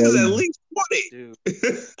 yeah, This is at least 20." dude.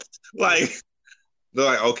 Like, they're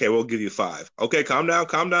like, "Okay, we'll give you 5." Okay, calm down,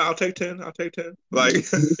 calm down. I'll take 10. I'll take 10. Like,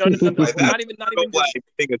 No, like that's not even just like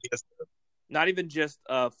thing against them. not even just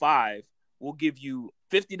 5. We'll give you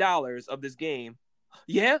 $50 of this game.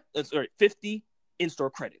 Yeah, that's right. 50 in-store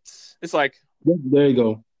credits. It's like, There you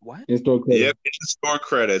go. what? In-store credit. Yep, it's store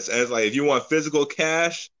credits, and it's like if you want physical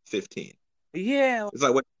cash, 15. Yeah, It's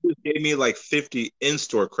like what you just gave me like 50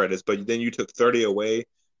 in-store credits, but then you took 30 away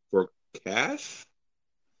for cash.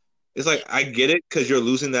 It's like I get it because you're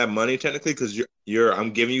losing that money technically because you're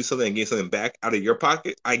I'm giving you something and getting something back out of your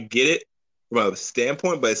pocket. I get it from a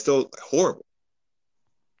standpoint, but it's still horrible.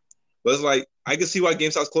 But it's like I can see why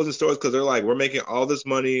GameStop's closing stores because they're like we're making all this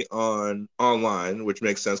money on online, which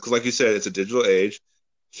makes sense because like you said, it's a digital age.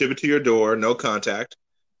 Ship it to your door, no contact.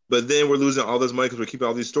 But then we're losing all this money because we're keeping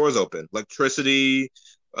all these stores open. Electricity,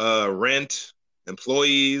 rent,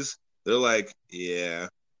 employees. They're like, yeah,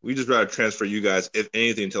 we just rather transfer you guys, if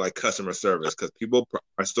anything, to like customer service because people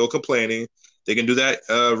are still complaining. They can do that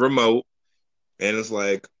remote, and it's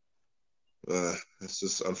like, it's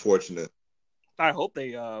just unfortunate. I hope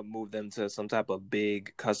they move them to some type of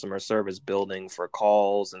big customer service building for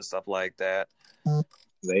calls and stuff like that.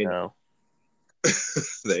 They No.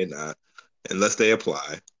 they not unless they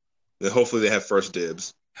apply. Then hopefully they have first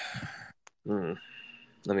dibs. Let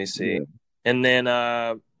me see. Yeah. And then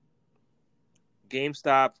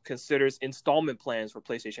GameStop considers installment plans for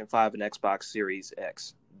PlayStation 5 and Xbox Series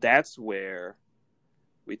X. That's where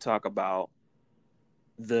we talk about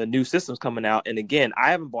the new systems coming out. And again, I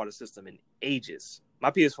haven't bought a system in ages. My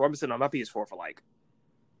PS4, I've been sitting on my PS4 for like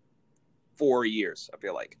 4 years, I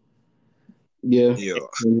feel like. Yeah.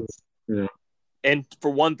 Yeah. And for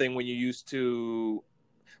one thing, when you're used to,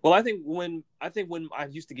 well, I think when I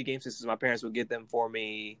used to get game systems, my parents would get them for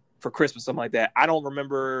me for Christmas, something like that. I don't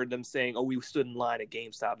remember them saying, "Oh, we stood in line at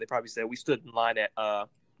GameStop." They probably said we stood in line at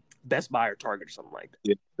Best Buy or Target or something like that.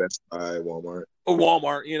 Yeah, Best Buy, Walmart. Or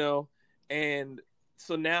Walmart, And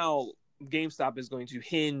so now GameStop is going to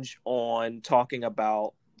hinge on talking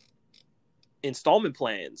about installment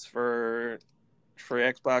plans for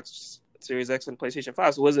Xbox Series X and PlayStation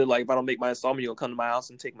 5. So was it like if I don't make my installment, you'll come to my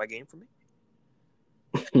house and take my game from me?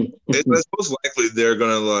 It's most likely they're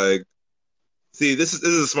gonna like see this is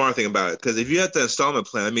a smart thing about it because if you have the installment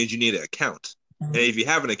plan, that means you need an account. And if you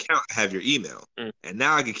have an account, have your email. And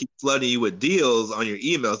now I can keep flooding you with deals on your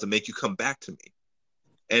emails to make you come back to me.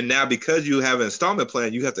 And now because you have an installment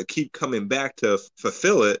plan, you have to keep coming back to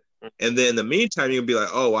fulfill it. And then in the meantime, you'll be like,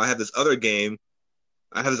 oh, I have this other game.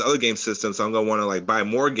 I have this other game system, so I'm gonna want to like buy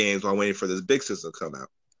more games while I'm waiting for this big system to come out.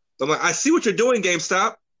 So I'm like, I see what you're doing,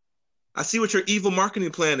 GameStop. I see what your evil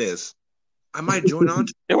marketing plan is. I might join on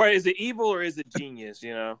to Right, is it evil or is it genius?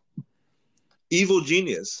 evil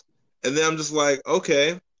genius. And then I'm just like,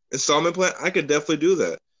 okay, installment plan, I could definitely do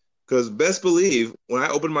that. Because best believe, when I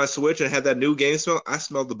opened my Switch and had that new game smell, I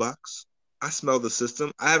smelled the box. I smelled the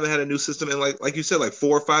system. I haven't had a new system in like you said, like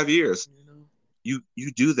 4 or 5 years. You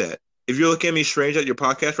do that. If you're looking at me strange at your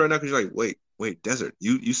podcast right now, because you're like, wait, Desert,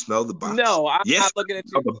 you smell the box? No, I'm yes, not looking at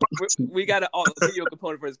you. We got a video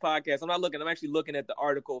component for this podcast. I'm not looking. I'm actually looking at the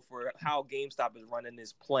article for how GameStop is running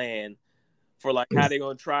this plan for like how they're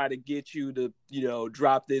gonna try to get you to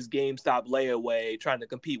drop this GameStop layaway, trying to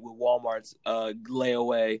compete with Walmart's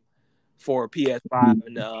layaway for PS5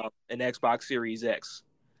 and Xbox Series X.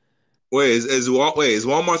 Wait, is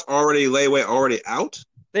Walmart's layaway already out?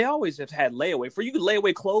 They always have had layaway. For you could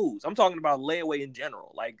layaway clothes. I'm talking about layaway in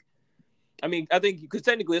general. Like, I mean, I think because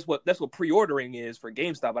technically that's what pre-ordering is for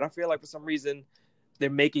GameStop, but I feel like for some reason they're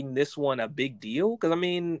making this one a big deal. Because I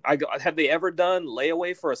mean, have they ever done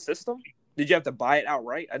layaway for a system? Did you have to buy it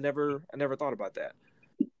outright? I never thought about that.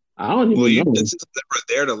 I don't even know. It's never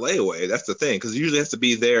there to layaway. That's the thing, because it usually has to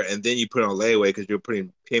be there, and then you put it on layaway because you're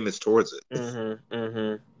putting payments towards it.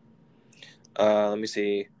 Let me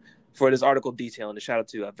see. For this article detailing the shout out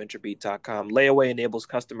to VentureBeat.com. Layaway enables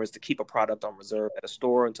customers to keep a product on reserve at a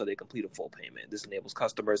store until they complete a full payment. This enables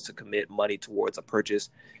customers to commit money towards a purchase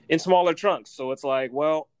in smaller chunks. So it's like,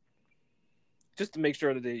 well, just to make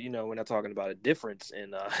sure that we're not talking about a difference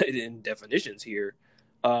in definitions here.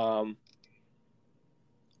 The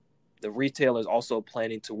retailer is also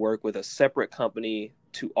planning to work with a separate company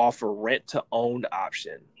to offer rent-to-own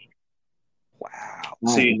option. Wow.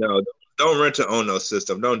 See, no, don't rent to own no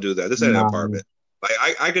system. Don't do that. This ain't an apartment. Like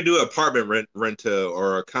I could do an apartment rent to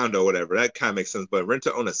or a condo, whatever. That kind of makes sense. But rent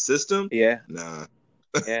to own a system? Yeah. Nah.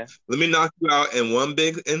 Yeah. Let me knock you out in one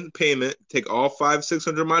big payment. Take all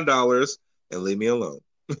 $500-600 of my dollars and leave me alone.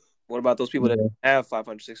 What about those people that have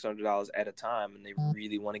 $500-600 at a time and they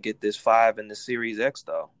really want to get this 5 and the Series X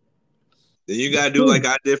though? Then you gotta do like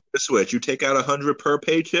I did for the Switch. You take out $100 per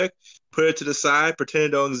paycheck, put it to the side, pretend it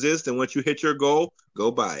don't exist, and once you hit your goal, go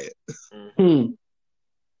buy it.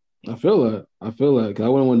 I feel that. 'Cause I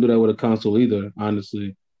wouldn't want to do that with a console either.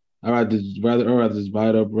 Honestly, I'd rather just buy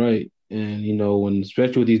it upright. And when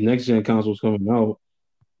especially with these next gen consoles coming out,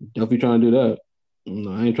 definitely trying to do that.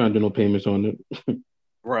 No, I ain't trying to do no payments on it.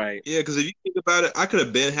 Right. Yeah, because if you think about it, I could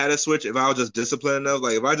have had a Switch if I was just disciplined enough.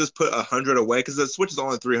 Like if I just put 100 away, because the Switch is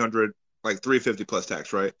only 300, like 350 plus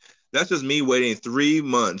tax, right? That's just me waiting 3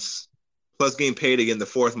 months plus getting paid again the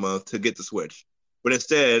 4th month to get the Switch. But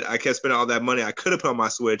instead, I kept spending all that money I could have put on my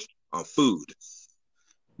Switch on food.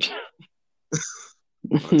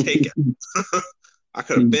 I'll take it. I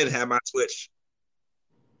could have had my Switch.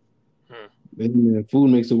 Man,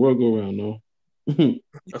 food makes the world go around, though.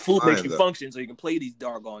 Food makes you function so you can play these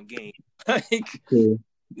doggone games. So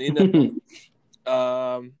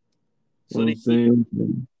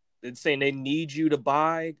they're saying they need you to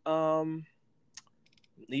buy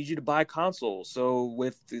consoles. So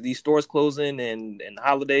with these stores closing and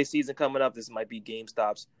holiday season coming up, this might be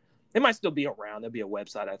GameStop's. They might still be around. There'll be a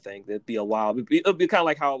website, I think. That'd be a while. It'll be kind of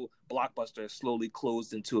like how Blockbuster slowly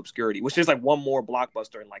closed into obscurity, which is like one more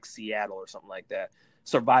Blockbuster in like Seattle or something like that,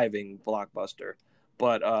 surviving Blockbuster.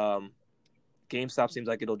 But GameStop seems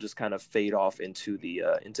like it'll just kind of fade off into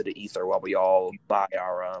the ether while we all buy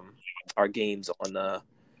our games on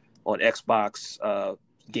Xbox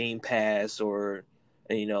Game Pass or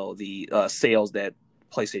the sales that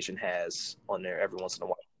PlayStation has on there every once in a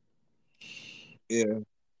while. Yeah.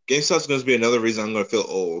 GameStop's going to be another reason I'm going to feel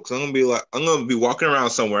old, because I'm going to be walking around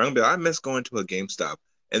somewhere. I'm going to be like, I miss going to a GameStop.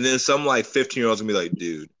 And then some like 15-year-olds going to be like,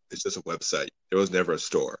 dude, it's just a website. There was never a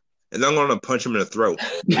store. And then I'm going to punch him in the throat.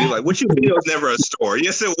 And be like, what you mean it was never a store?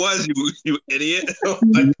 Yes, it was, you idiot.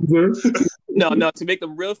 No, to make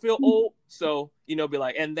them real feel old. So, be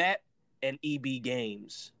like, and that and EB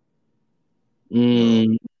Games.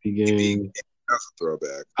 EB Games. That's a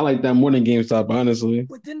throwback. I like that more than GameStop, honestly.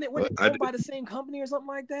 But didn't they owned by the same company or something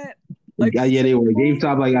like that? Like, yeah, they were.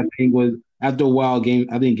 GameStop, like I think was after a while. I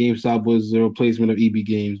think GameStop was the replacement of EB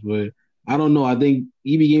Games, but I don't know. I think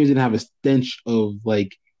EB Games didn't have a stench of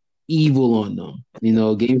like evil on them.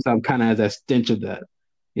 GameStop kind of has that stench of that.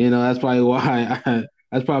 That's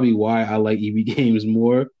probably why I like EB Games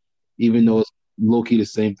more, even though it's low key the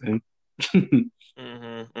same thing. And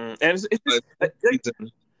it's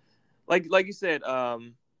like you said,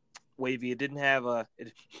 Wavy. It didn't have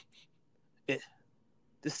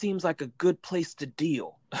this seems like a good place to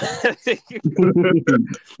deal.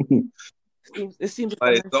 It seems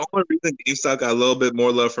like Like the only reason GameStop got a little bit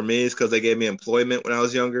more love for me is because they gave me employment when I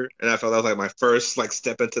was younger, and I felt that was like my first like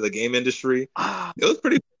step into the game industry. It was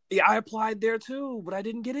pretty. Yeah, I applied there too, but I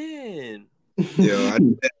didn't get in. I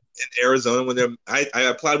did that in Arizona when I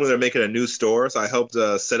applied when they're making a new store, so I helped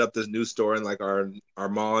set up this new store in like our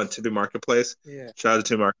mall in Tippy Marketplace. Yeah. Shout out to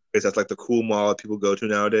Tippy Marketplace. That's like the cool mall that people go to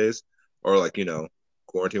nowadays, or like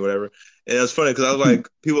quarantine, whatever. And it was funny because I was like,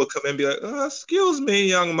 people would come in and be like, "Excuse me,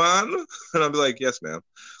 young man," and I'd be like, "Yes, ma'am.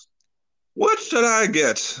 What should I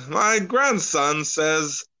get? My grandson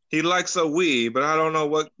says he likes a Wii, but I don't know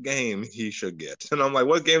what game he should get." And I'm like,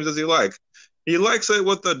 "What games does he like?" "He likes it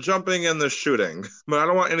with the jumping and the shooting, but I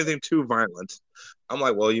don't want anything too violent." I'm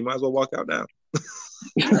like, "Well, you might as well walk out now."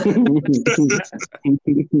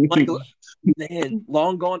 Like, man,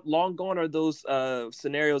 long gone are those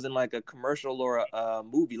scenarios in like a commercial or a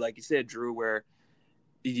movie, like you said, Drew, where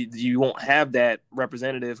you won't have that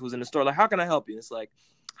representative who's in the store. Like, how can I help you? It's like,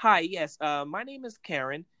 hi, yes, my name is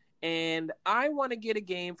Karen, and I want to get a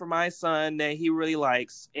game for my son that he really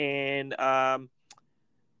likes, and that's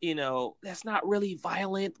not really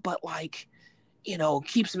violent, but like,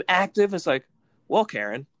 keeps him active. It's like, well,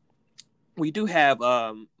 Karen, we do have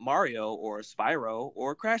Mario or Spyro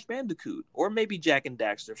or Crash Bandicoot or maybe Jack and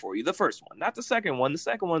Daxter for you. The first one, not the second one. The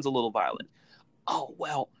second one's a little violent. Oh,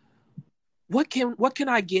 well, what can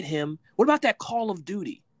I get him? What about that Call of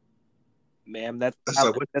Duty? Ma'am, that's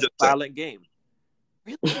a violent game.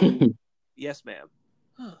 Really? Yes, ma'am.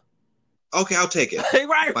 Huh. Okay, I'll take it.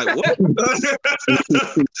 Right. Like what?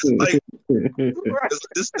 Like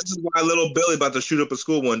this is why little Billy about to shoot up a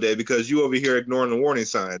school one day because you over here ignoring the warning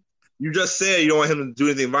sign. You just said you don't want him to do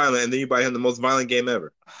anything violent, and then you buy him the most violent game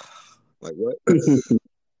ever. Like what?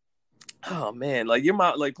 Oh man, like your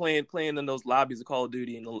mom, like playing in those lobbies of Call of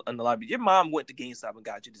Duty in the lobby. Your mom went to GameStop and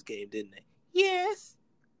got you this game, didn't they? Yes.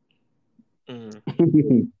 Shut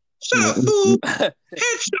up, fool!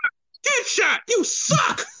 Headshot! You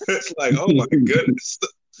suck! It's like, oh my goodness.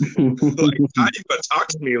 Like, how you gonna talk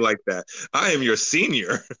to me like that? I am your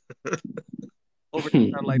senior. Over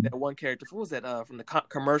like that one character. What was that from the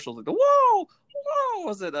commercials? Like the whoa,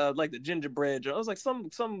 was it like the gingerbread? It was like some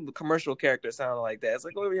commercial character sounded like that. It's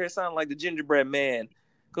like over here sounding like the gingerbread man.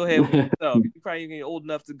 Go ahead with yourself. You probably getting old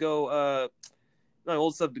enough to go not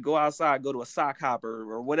old enough to go outside, go to a sock hopper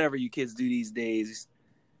or whatever you kids do these days.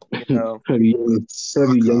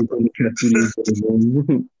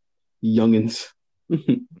 Youngins.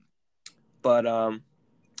 But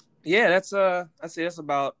yeah, that's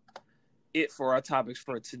about it for our topics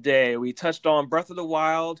for today. We touched on Breath of the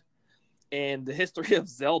Wild and the history of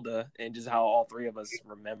Zelda and just how all three of us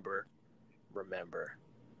remember.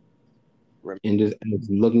 And just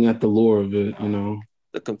looking at the lore of it,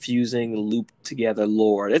 the confusing looped together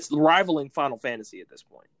lore. It's rivaling Final Fantasy at this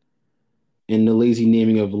point. And the lazy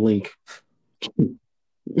naming of Link.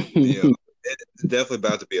 Yeah, it's definitely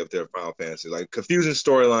about to be up there. Final Fantasy, like confusing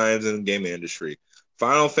storylines in the gaming industry.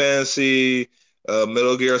 Final Fantasy,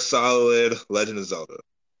 Metal Gear Solid, Legend of Zelda.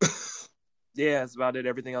 Yeah, that's about it.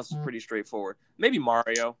 Everything else is pretty straightforward. Maybe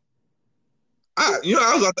Mario. I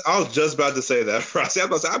was just about to say that.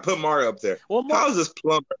 I put Mario up there. Well, how is this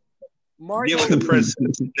plumber get with the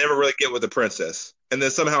princess, never really get with the princess, and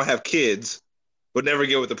then somehow have kids, but never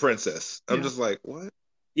get with the princess? I'm just like, what?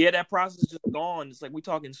 Yeah, that process is just gone. It's like we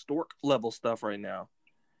talking stork level stuff right now.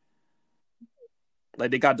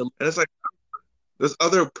 Like they got and it's like there's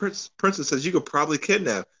other princesses you could probably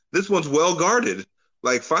kidnap. This one's well guarded.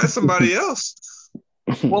 Like find somebody else.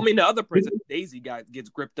 Well, I mean, the other princess, Daisy, gets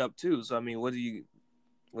gripped up too. So I mean, what you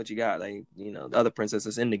got? Like the other princess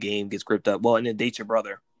that's in the game gets gripped up. Well, and then dates your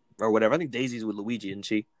brother or whatever. I think Daisy's with Luigi, isn't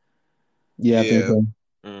she? Yeah, I think so.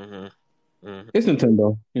 Mm-hmm. It's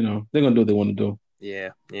Nintendo. They're gonna do what they want to do. Yeah.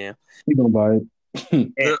 You gonna buy it?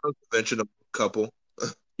 They're a conventional couple.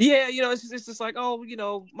 Yeah, it's just like, oh,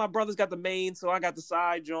 my brother's got the main, so I got the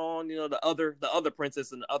side John. The other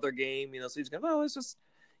princess in the other game. So he's going, oh, it's just,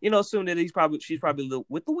 assume that she's probably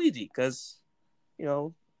with Luigi because,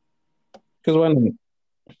 because why not?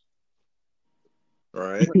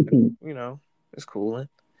 Right. It's cool.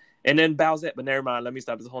 And then Bowsette, but never mind. Let me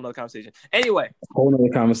stop. It's a whole nother conversation. Anyway, whole nother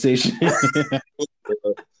conversation.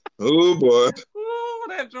 Oh boy,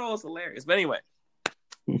 that draw is hilarious. But anyway,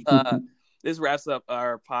 this wraps up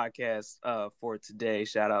our podcast for today.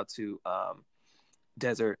 Shout out to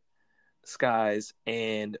Desert Skies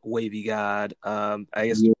and Wavy God. I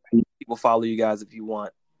guess people follow you guys if you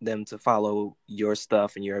want them to follow your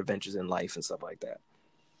stuff and your adventures in life and stuff like that.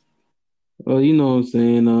 Well, you know what I'm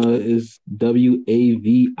saying. It's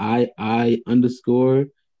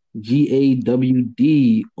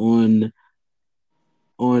WAVII_GAWD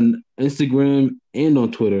on Instagram and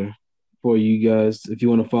on Twitter for you guys if you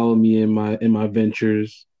want to follow me in my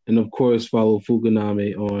ventures. And of course, follow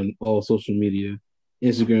Fukuname on all social media,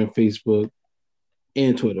 Instagram, Facebook,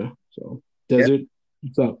 and Twitter. So, Yeah. Desert,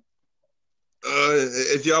 what's up?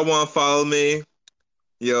 If y'all want to follow me,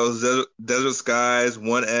 yo, Desert Skies,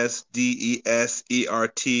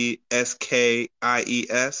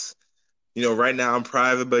 1SDESERTSKIES. Right now I'm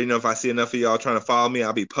private, but if I see enough of y'all trying to follow me,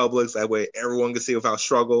 I'll be public. So that way everyone can see without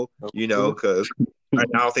struggle, because right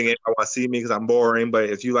now I don't think anyone want to see me because I'm boring. But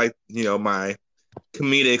if you like, my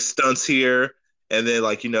comedic stunts here, and then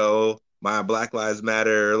my Black Lives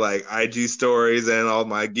Matter like IG stories and all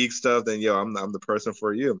my geek stuff, then I'm the person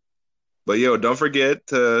for you. But don't forget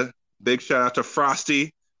to big shout out to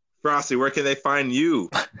Frosty. Frosty, where can they find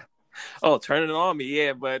you? Oh, turn it on me,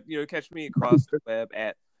 yeah. But catch me across the web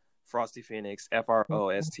at Frosty Phoenix,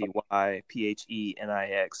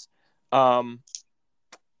 FROSTYPHENIX. And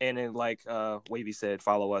then like Wavy said,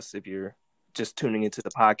 follow us if you're just tuning into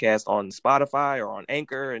the podcast on Spotify or on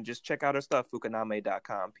Anchor, and just check out our stuff,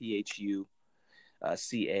 fukaname.com,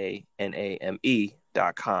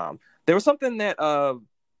 PHUCANAME.com. There was something that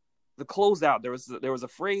the closeout, there was a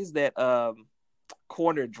phrase that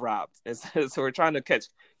Corner dropped. So we're trying to catch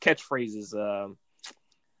catchphrases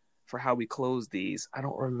for how we close these. I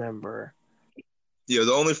don't remember.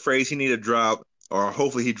 The only phrase he need to drop, or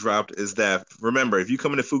hopefully he dropped, is that, remember, if you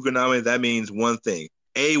come into Fukunami, that means one thing.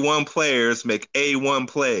 A1 players make A1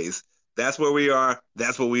 plays. That's where we are.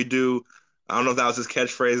 That's what we do. I don't know if that was his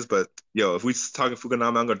catchphrase, but if we talking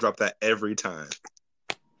Fukunami, I'm gonna drop that every time.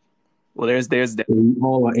 Well, there's that. We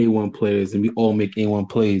all are A1 players, and we all make A1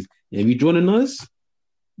 plays. And if you joining us,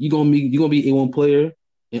 you're gonna be A1 player,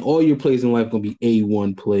 and all your plays in life gonna be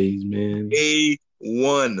A1 plays, man.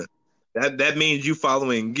 A1. That means you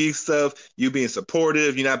following geek stuff, you being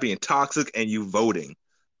supportive, you're not being toxic, and you voting.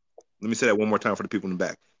 Let me say that one more time for the people in the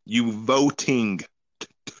back. You voting.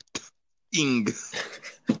 If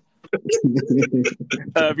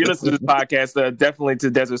you listen to this podcast, definitely to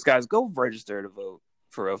Desert Skies, go register to vote.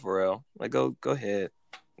 For real. Like, go ahead.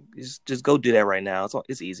 Just go do that right now.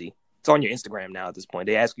 It's easy. It's on your Instagram now at this point.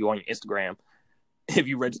 They ask you on your Instagram if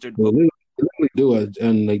you registered to vote. They literally do it,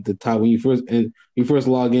 and like the top when you first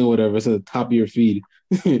log in, whatever, it's at the top of your feed.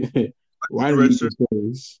 Why do you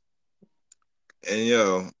things?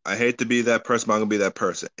 And I hate to be that person, but I'm gonna be that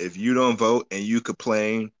person. If you don't vote and you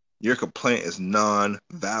complain, your complaint is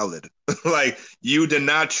non-valid. Like, you did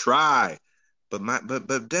not try. But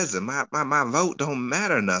Desert, my vote don't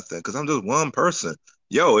matter nothing because I'm just one person.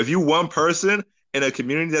 If you one person in a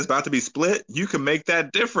community that's about to be split, you can make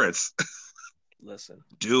that difference. Listen,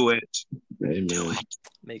 do it. Hey, do it.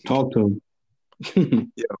 Talk to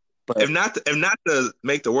him. But if not to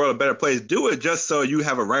make the world a better place, do it just so you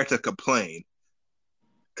have a right to complain.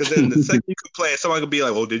 Because then the second you complain, someone could be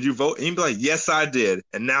like, "Well, did you vote?" And you'd be like, "Yes, I did,"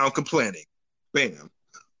 and now I'm complaining. Bam.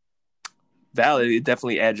 Valid.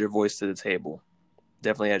 Definitely add your voice to the table.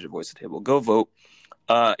 Go vote.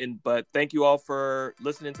 But thank you all for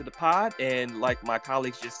listening to the pod. And like my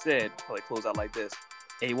colleagues just said, probably close out like this: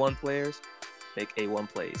 A1 players make A1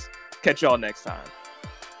 plays. Catch y'all next time.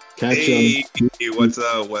 Hey, what's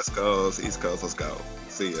up, West Coast, East Coast? Let's go.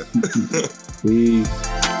 See ya. Peace.